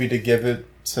thing would be to give it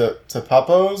to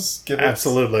puppos.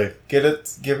 Absolutely. Give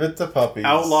it to puppies.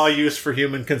 Outlaw use for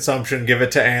human consumption, give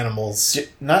it to animals.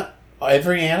 Not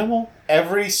every animal?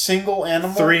 Every single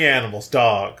animal? 3 animals.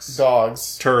 Dogs.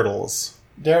 Dogs. Turtles.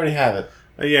 They already have it.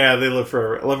 Yeah, they live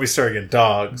forever. Let me start again.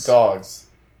 Dogs. Dogs.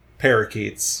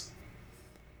 Parakeets.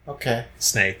 Okay.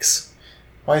 Snakes.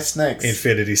 Why snakes?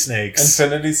 Infinity snakes.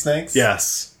 Infinity snakes?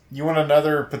 Yes. You want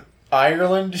another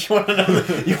Ireland? You want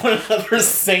another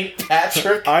St.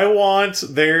 Patrick? I want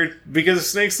because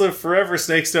snakes live forever,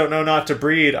 snakes don't know not to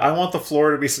breed. I want the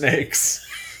floor to be snakes.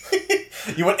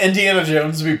 You want Indiana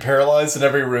Jones to be paralyzed in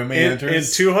every room he In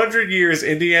enters? 200 years,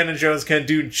 Indiana Jones can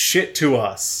do shit to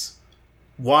us.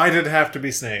 Why did it have to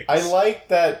be snakes? I like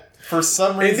that for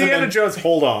some reason.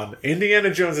 Hold on. Indiana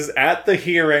Jones is at the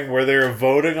hearing where they're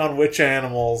voting on which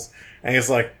animals, and he's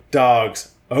like,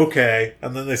 dogs, okay.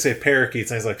 And then they say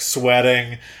parakeets, and he's like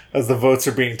sweating as the votes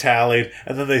are being tallied.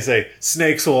 And then they say,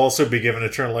 snakes will also be given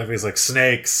eternal life. He's like,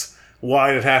 snakes?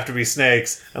 Why did it have to be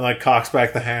snakes? And, like, cocks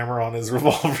back the hammer on his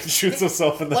revolver and shoots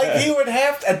himself in the head. Like, he would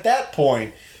have to, at that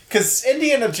point, because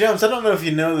Indiana Jones, I don't know if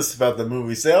you know this about the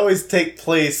movies, they always take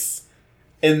place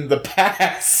in the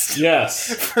past.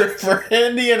 Yes. For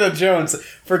Indiana Jones,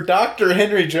 for Dr.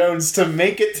 Henry Jones to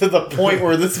make it to the point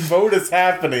where this vote is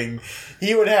happening,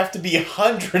 he would have to be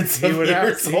hundreds of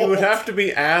years old. He would have to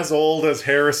be as old as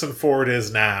Harrison Ford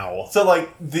is now. So, like,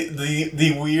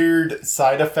 the weird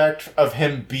side effect of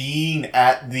him being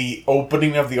at the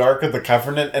opening of the Ark of the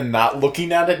Covenant and not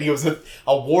looking at it, he was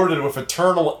awarded with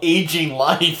eternal aging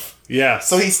life. Yes.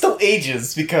 So he still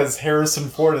ages because Harrison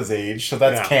Ford is aged, so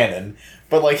that's Yeah. canon.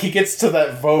 But, like, he gets to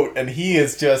that vote and he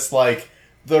is just, like,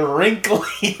 the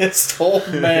wrinkliest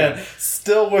old man,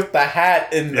 still with the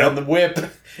hat and the whip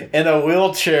in a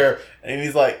wheelchair, and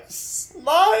he's like,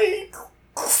 Snake,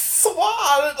 Swan,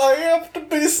 I have to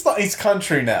be Snake. He's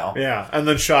country now. Yeah, and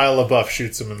then Shia LaBeouf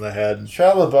shoots him in the head.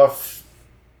 Shia LaBeouf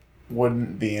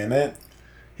wouldn't be in it.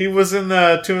 He was in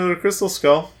the Tomb of the Crystal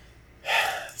Skull.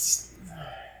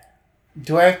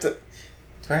 Do I have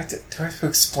to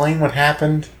explain what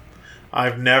happened?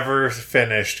 I've never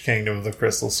finished Kingdom of the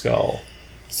Crystal Skull.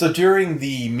 So during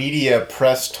the media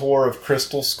press tour of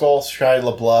Crystal Skull, Shia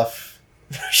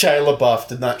LaBeouf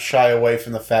did not shy away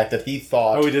from the fact that he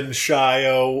thought... Oh, he didn't shy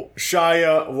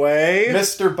away?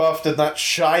 Mr. Buff did not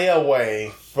shy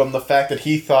away from the fact that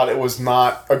he thought it was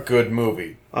not a good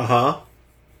movie. Uh-huh.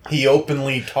 He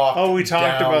openly talked we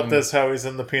talked down, about this, how he's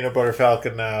in the Peanut Butter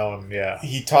Falcon now, and yeah.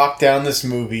 He talked down this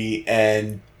movie,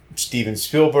 and Steven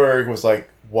Spielberg was like,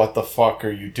 what the fuck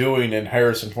are you doing? And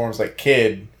Harrison Ford was like,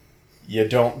 kid, you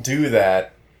don't do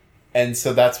that. And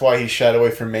so that's why he shied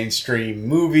away from mainstream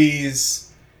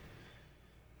movies.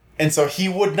 And so he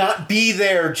would not be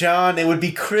there, John. It would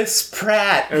be Chris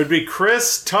Pratt. It would be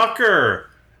Chris Tucker.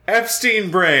 Epstein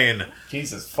brain.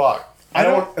 Jesus fuck. I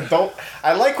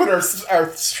like when our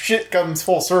shit comes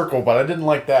full circle, but I didn't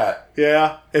like that.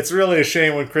 Yeah, it's really a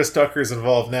shame when Chris Tucker's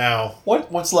involved now.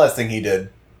 What's the last thing he did?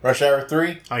 Rush Hour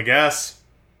 3? I guess.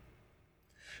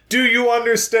 Do you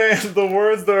understand the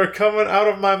words that are coming out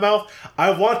of my mouth?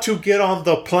 I want to get on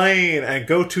the plane and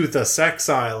go to the sex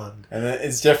island. And then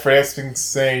it's Jeffrey Epstein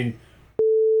saying...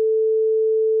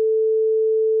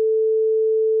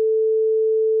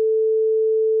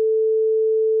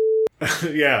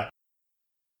 Yeah.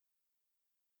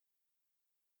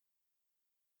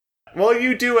 Well,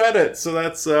 you do edit, so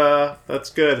that's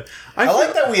good. I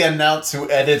like that we announce who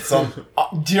edits on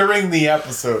during the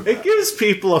episode. It gives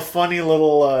people a funny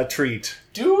little treat.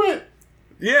 Do it.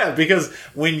 Yeah, because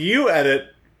when you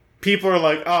edit, people are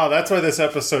like, oh, that's why this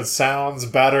episode sounds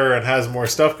better and has more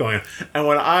stuff going on. And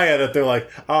when I edit, they're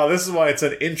like, oh, this is why it's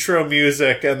an intro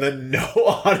music and then no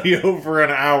audio for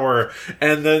an hour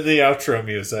and then the outro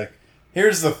music.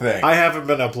 Here's the thing. I haven't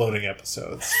been uploading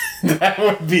episodes. That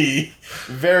would be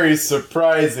very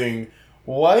surprising.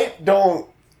 What? Don't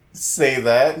say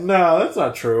that. No, that's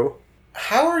not true.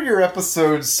 How are your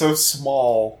episodes so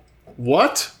small?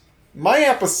 What? My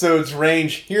episodes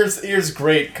range... Here's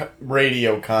great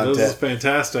radio content. This is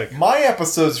fantastic. My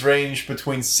episodes range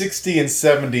between 60 and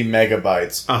 70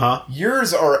 megabytes. Uh-huh.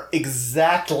 Yours are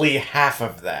exactly half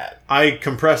of that. I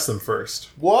compress them first.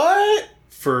 What?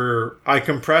 I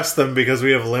compress them because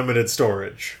we have limited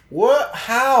storage. What?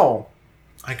 How?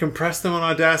 I compress them on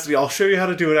Audacity. I'll show you how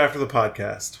to do it after the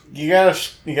podcast. You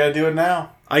gotta do it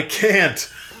now. I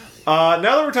can't. Now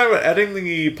that we're talking about editing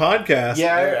the podcast,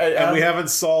 and we haven't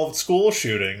solved school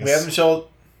shootings. We haven't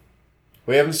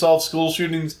solved school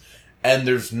shootings, and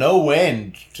there's no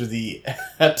end to the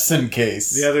Epstein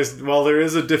case. Yeah, there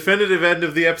is a definitive end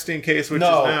of the Epstein case, which is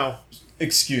now.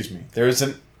 Excuse me. There is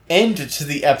an end to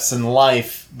the Epstein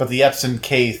life, but the Epstein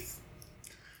case.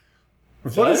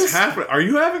 What is happening? Are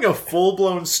you having a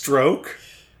full-blown stroke?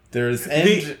 There's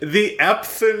the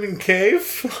Epstein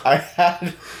cave?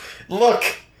 Look,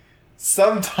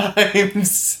 sometimes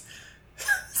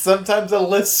a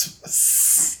lisp.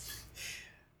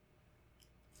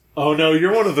 Oh no,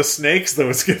 you're one of the snakes that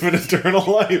was given eternal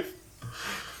life.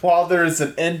 While there is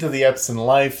an end to the Epstein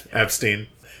life... Epstein.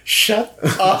 Shut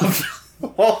up.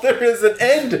 While there is an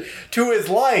end to his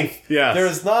life, yes. There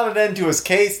is not an end to his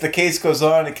case. The case goes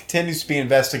on. It continues to be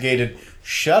investigated.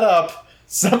 Shut up.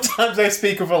 Sometimes I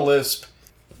speak with a lisp.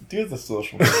 Do the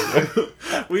social media.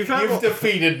 You've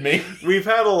defeated me. We've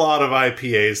had a lot of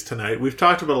IPAs tonight. We've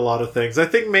talked about a lot of things. I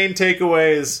think main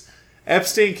takeaways,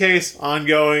 Epstein case,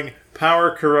 ongoing.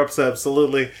 Power corrupts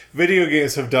absolutely. Video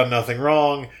games have done nothing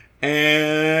wrong.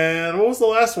 And what was the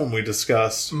last one we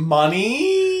discussed?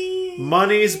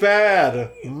 Money's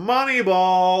bad.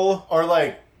 Moneyball. Or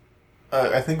I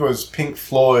think it was Pink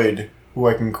Floyd, who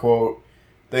I can quote.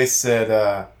 They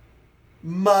said,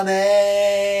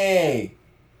 money!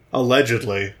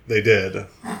 Allegedly, they did.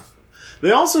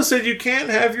 They also said you can't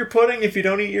have your pudding if you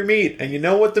don't eat your meat. And you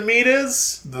know what the meat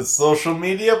is? The social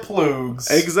media plugs.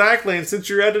 Exactly. And since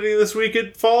you're editing this week,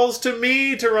 it falls to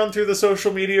me to run through the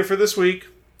social media for this week.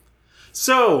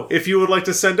 So, if you would like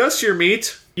to send us your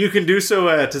meat, you can do so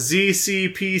at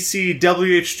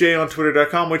ZCPCWHJ on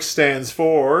Twitter.com, which stands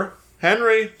for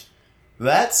Henry.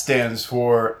 That stands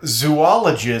for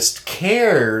Zoologist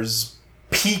Cares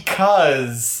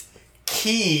because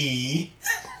he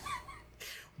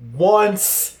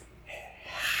wants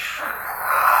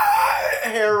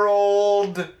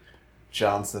Harold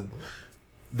Johnson.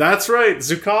 That's right,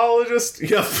 Zoocologist.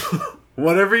 Yep.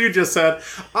 Whatever you just said.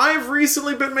 I've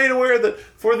recently been made aware that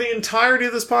for the entirety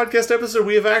of this podcast episode,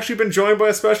 we have actually been joined by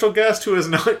a special guest who has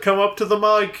not come up to the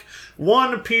mic.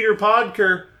 One, Peter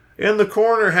Podker, in the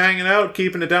corner, hanging out,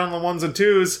 keeping it down on the ones and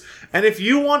twos. And if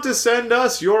you want to send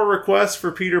us your requests for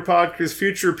Peter Podker's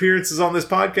future appearances on this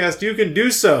podcast, you can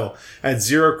do so at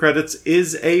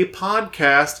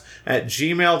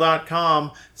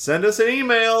zerocreditsisapodcast@gmail.com. Send us an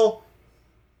email.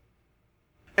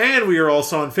 And we are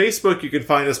also on Facebook. You can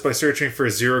find us by searching for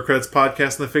Zero Credits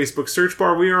Podcast in the Facebook search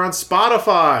bar. We are on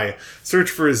Spotify. Search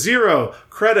for Zero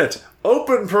Credit,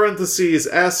 open parentheses,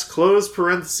 S, close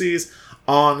parentheses,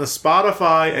 on the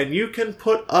Spotify. And you can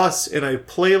put us in a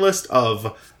playlist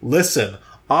of Listen,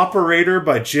 Operator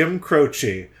by Jim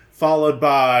Croce, followed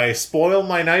by Spoil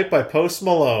My Night by Post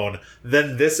Malone,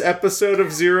 then this episode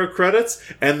of Zero Credits,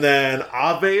 and then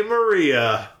Ave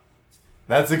Maria.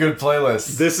 That's a good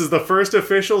playlist. This is the first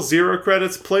official Zero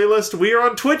Credits playlist. We are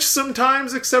on Twitch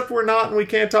sometimes, except we're not and we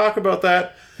can't talk about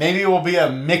that. Maybe we'll be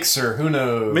a Mixer. Who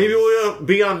knows? Maybe we'll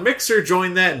be on Mixer.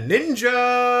 Join that ninja.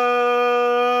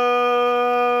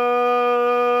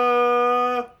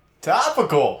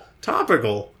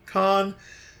 Topical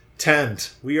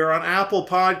content. We are on Apple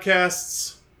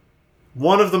Podcasts.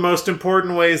 One of the most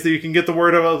important ways that you can get the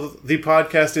word of the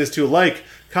podcast is to like,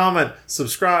 comment,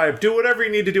 subscribe, do whatever you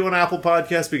need to do on Apple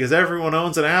Podcasts because everyone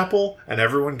owns an Apple and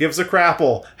everyone gives a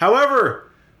crapple.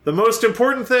 However, the most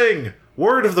important thing,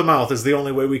 word of the mouth is the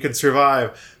only way we can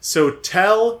survive. So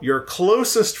tell your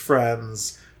closest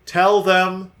friends, tell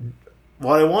them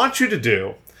what I want you to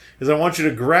do is I want you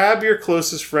to grab your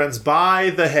closest friends by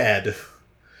the head.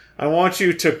 I want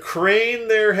you to crane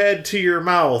their head to your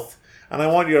mouth, and I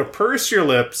want you to purse your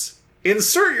lips,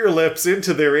 insert your lips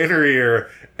into their inner ear,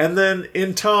 and then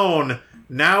intone,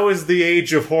 "Now is the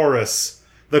age of Horus.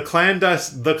 The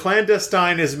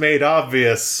clandestine is made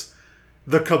obvious.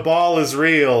 The cabal is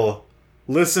real.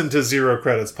 Listen to Zero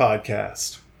Credits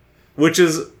Podcast." Which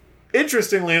is,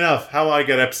 interestingly enough, how I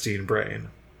get Epstein brain.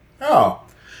 Oh.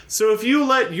 So if you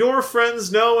let your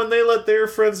friends know and they let their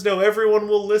friends know, everyone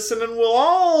will listen and we'll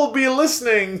all be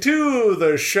listening to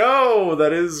the show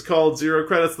that is called Zero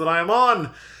Credits that I am on.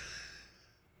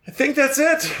 I think that's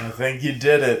it. I think you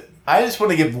did it. I just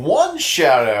want to give one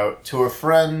shout out to a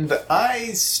friend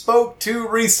I spoke to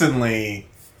recently.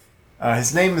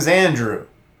 His name is Andrew.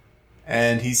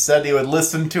 And he said he would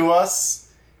listen to us.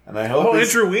 And I hope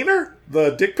Andrew Weiner?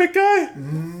 The dick pic guy?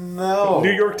 No.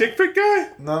 New York dick pic guy?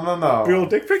 No. Real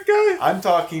dick pic guy? I'm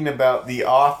talking about the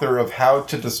author of How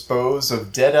to Dispose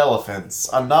of Dead Elephants,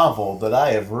 a novel that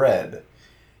I have read.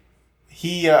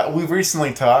 We've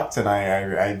recently talked, and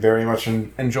I very much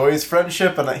enjoy his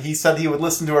friendship, and he said he would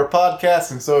listen to our podcast,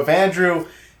 and so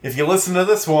if you listen to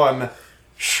this one,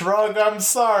 shrug, I'm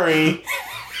sorry.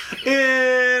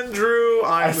 Andrew,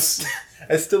 I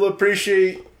still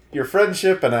appreciate your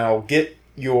friendship, and I'll get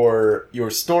your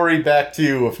story back to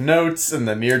you with notes in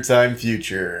the near-time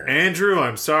future. Andrew,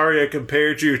 I'm sorry I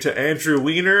compared you to Andrew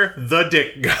Weiner, the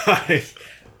dick guy.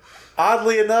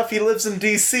 Oddly enough, he lives in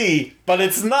D.C., but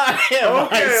it's not him.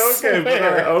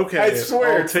 Okay. I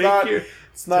swear, it's not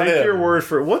Take him. your word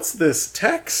for it. What's this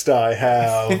text I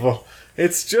have?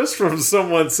 It's just from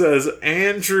someone says,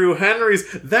 Andrew Henry's.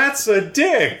 That's a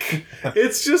dick.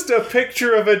 It's just a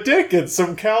picture of a dick and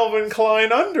some Calvin Klein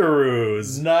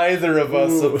underoos. Neither of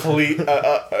us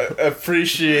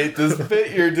appreciate this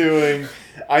bit you're doing.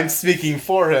 I'm speaking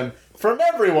for him. From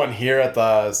everyone here at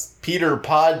the Peter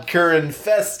Podker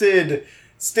infested...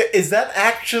 is that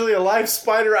actually a live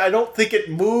spider? I don't think it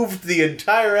moved the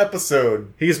entire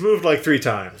episode. He's moved like 3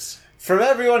 times. From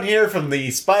everyone here from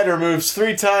the Spider Moves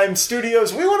 3 Times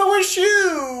Studios, we want to wish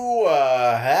you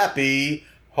a happy,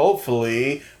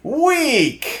 hopefully,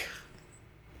 week!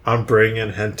 I'm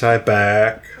bringing hentai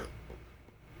back.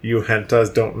 You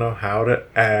hentais don't know how to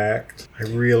act. I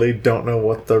really don't know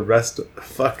what the rest of...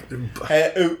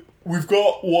 We've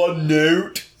got one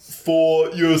note for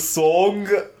your song.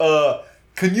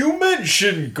 Can you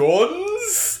mention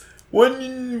guns?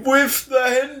 When with the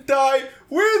hentai,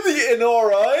 we're the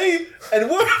NRA,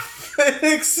 and we're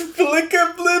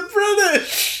inexplicably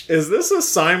British. Is this a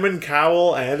Simon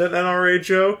Cowell and an NRA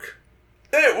joke?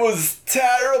 It was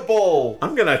terrible.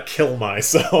 I'm gonna kill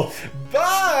myself.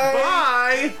 Bye.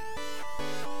 Bye!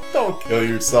 Don't kill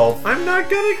yourself. I'm not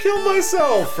gonna kill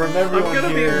myself. From everyone I'm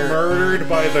gonna be murdered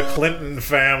by the Clinton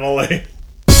family.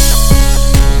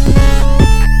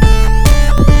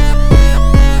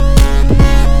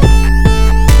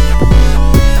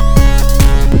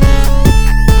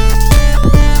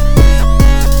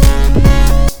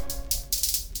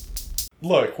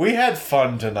 Look, we had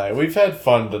fun tonight. We've had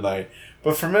fun tonight.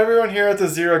 But from everyone here at the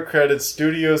Zero Credits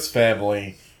Studios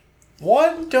family,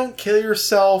 1, don't kill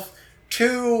yourself.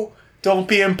 2, don't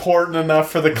be important enough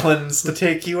for the Clintons to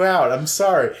take you out. I'm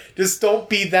sorry. Just don't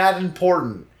be that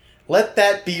important. Let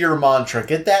that be your mantra.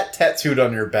 Get that tattooed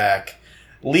on your back.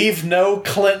 Leave no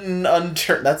Clinton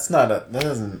unturned. That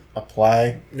doesn't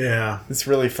apply. Yeah. This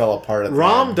really fell apart at the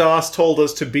Ram end. Dass told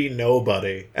us to be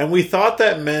nobody, and we thought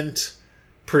that meant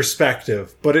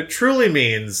perspective, but it truly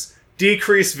means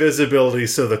decrease visibility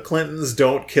so the Clintons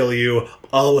don't kill you,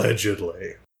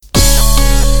 allegedly.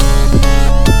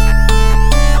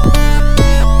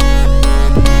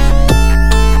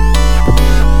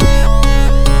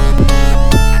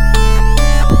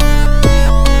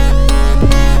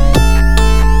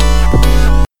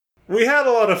 We had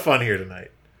a lot of fun here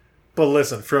tonight. But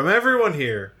listen, from everyone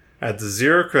here at the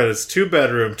Zero Credits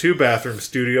 2-bedroom, 2-bathroom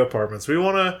studio apartments, we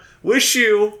want to wish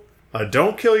you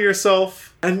Don't kill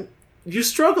yourself. And you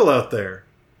struggle out there.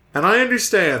 And I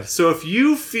understand. So if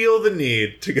you feel the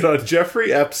need to get on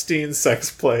Jeffrey Epstein's sex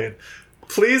plane,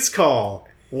 please call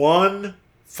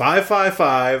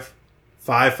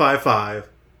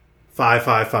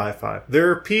 1-555-555-5555. There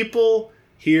are people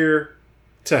here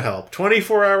to help.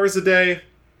 24 hours a day,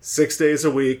 6 days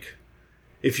a week.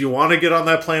 If you want to get on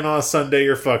that plane on a Sunday,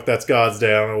 you're fucked. That's God's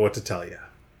day. I don't know what to tell you.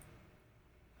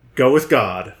 Go with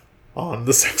God on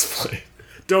the sex plane.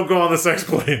 Don't go on the sex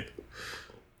plane.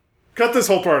 Cut this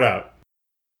whole part out.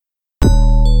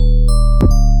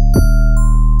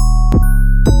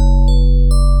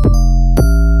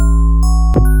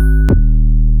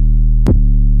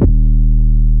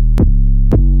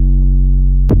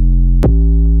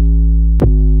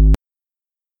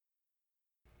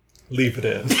 Leave it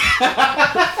in.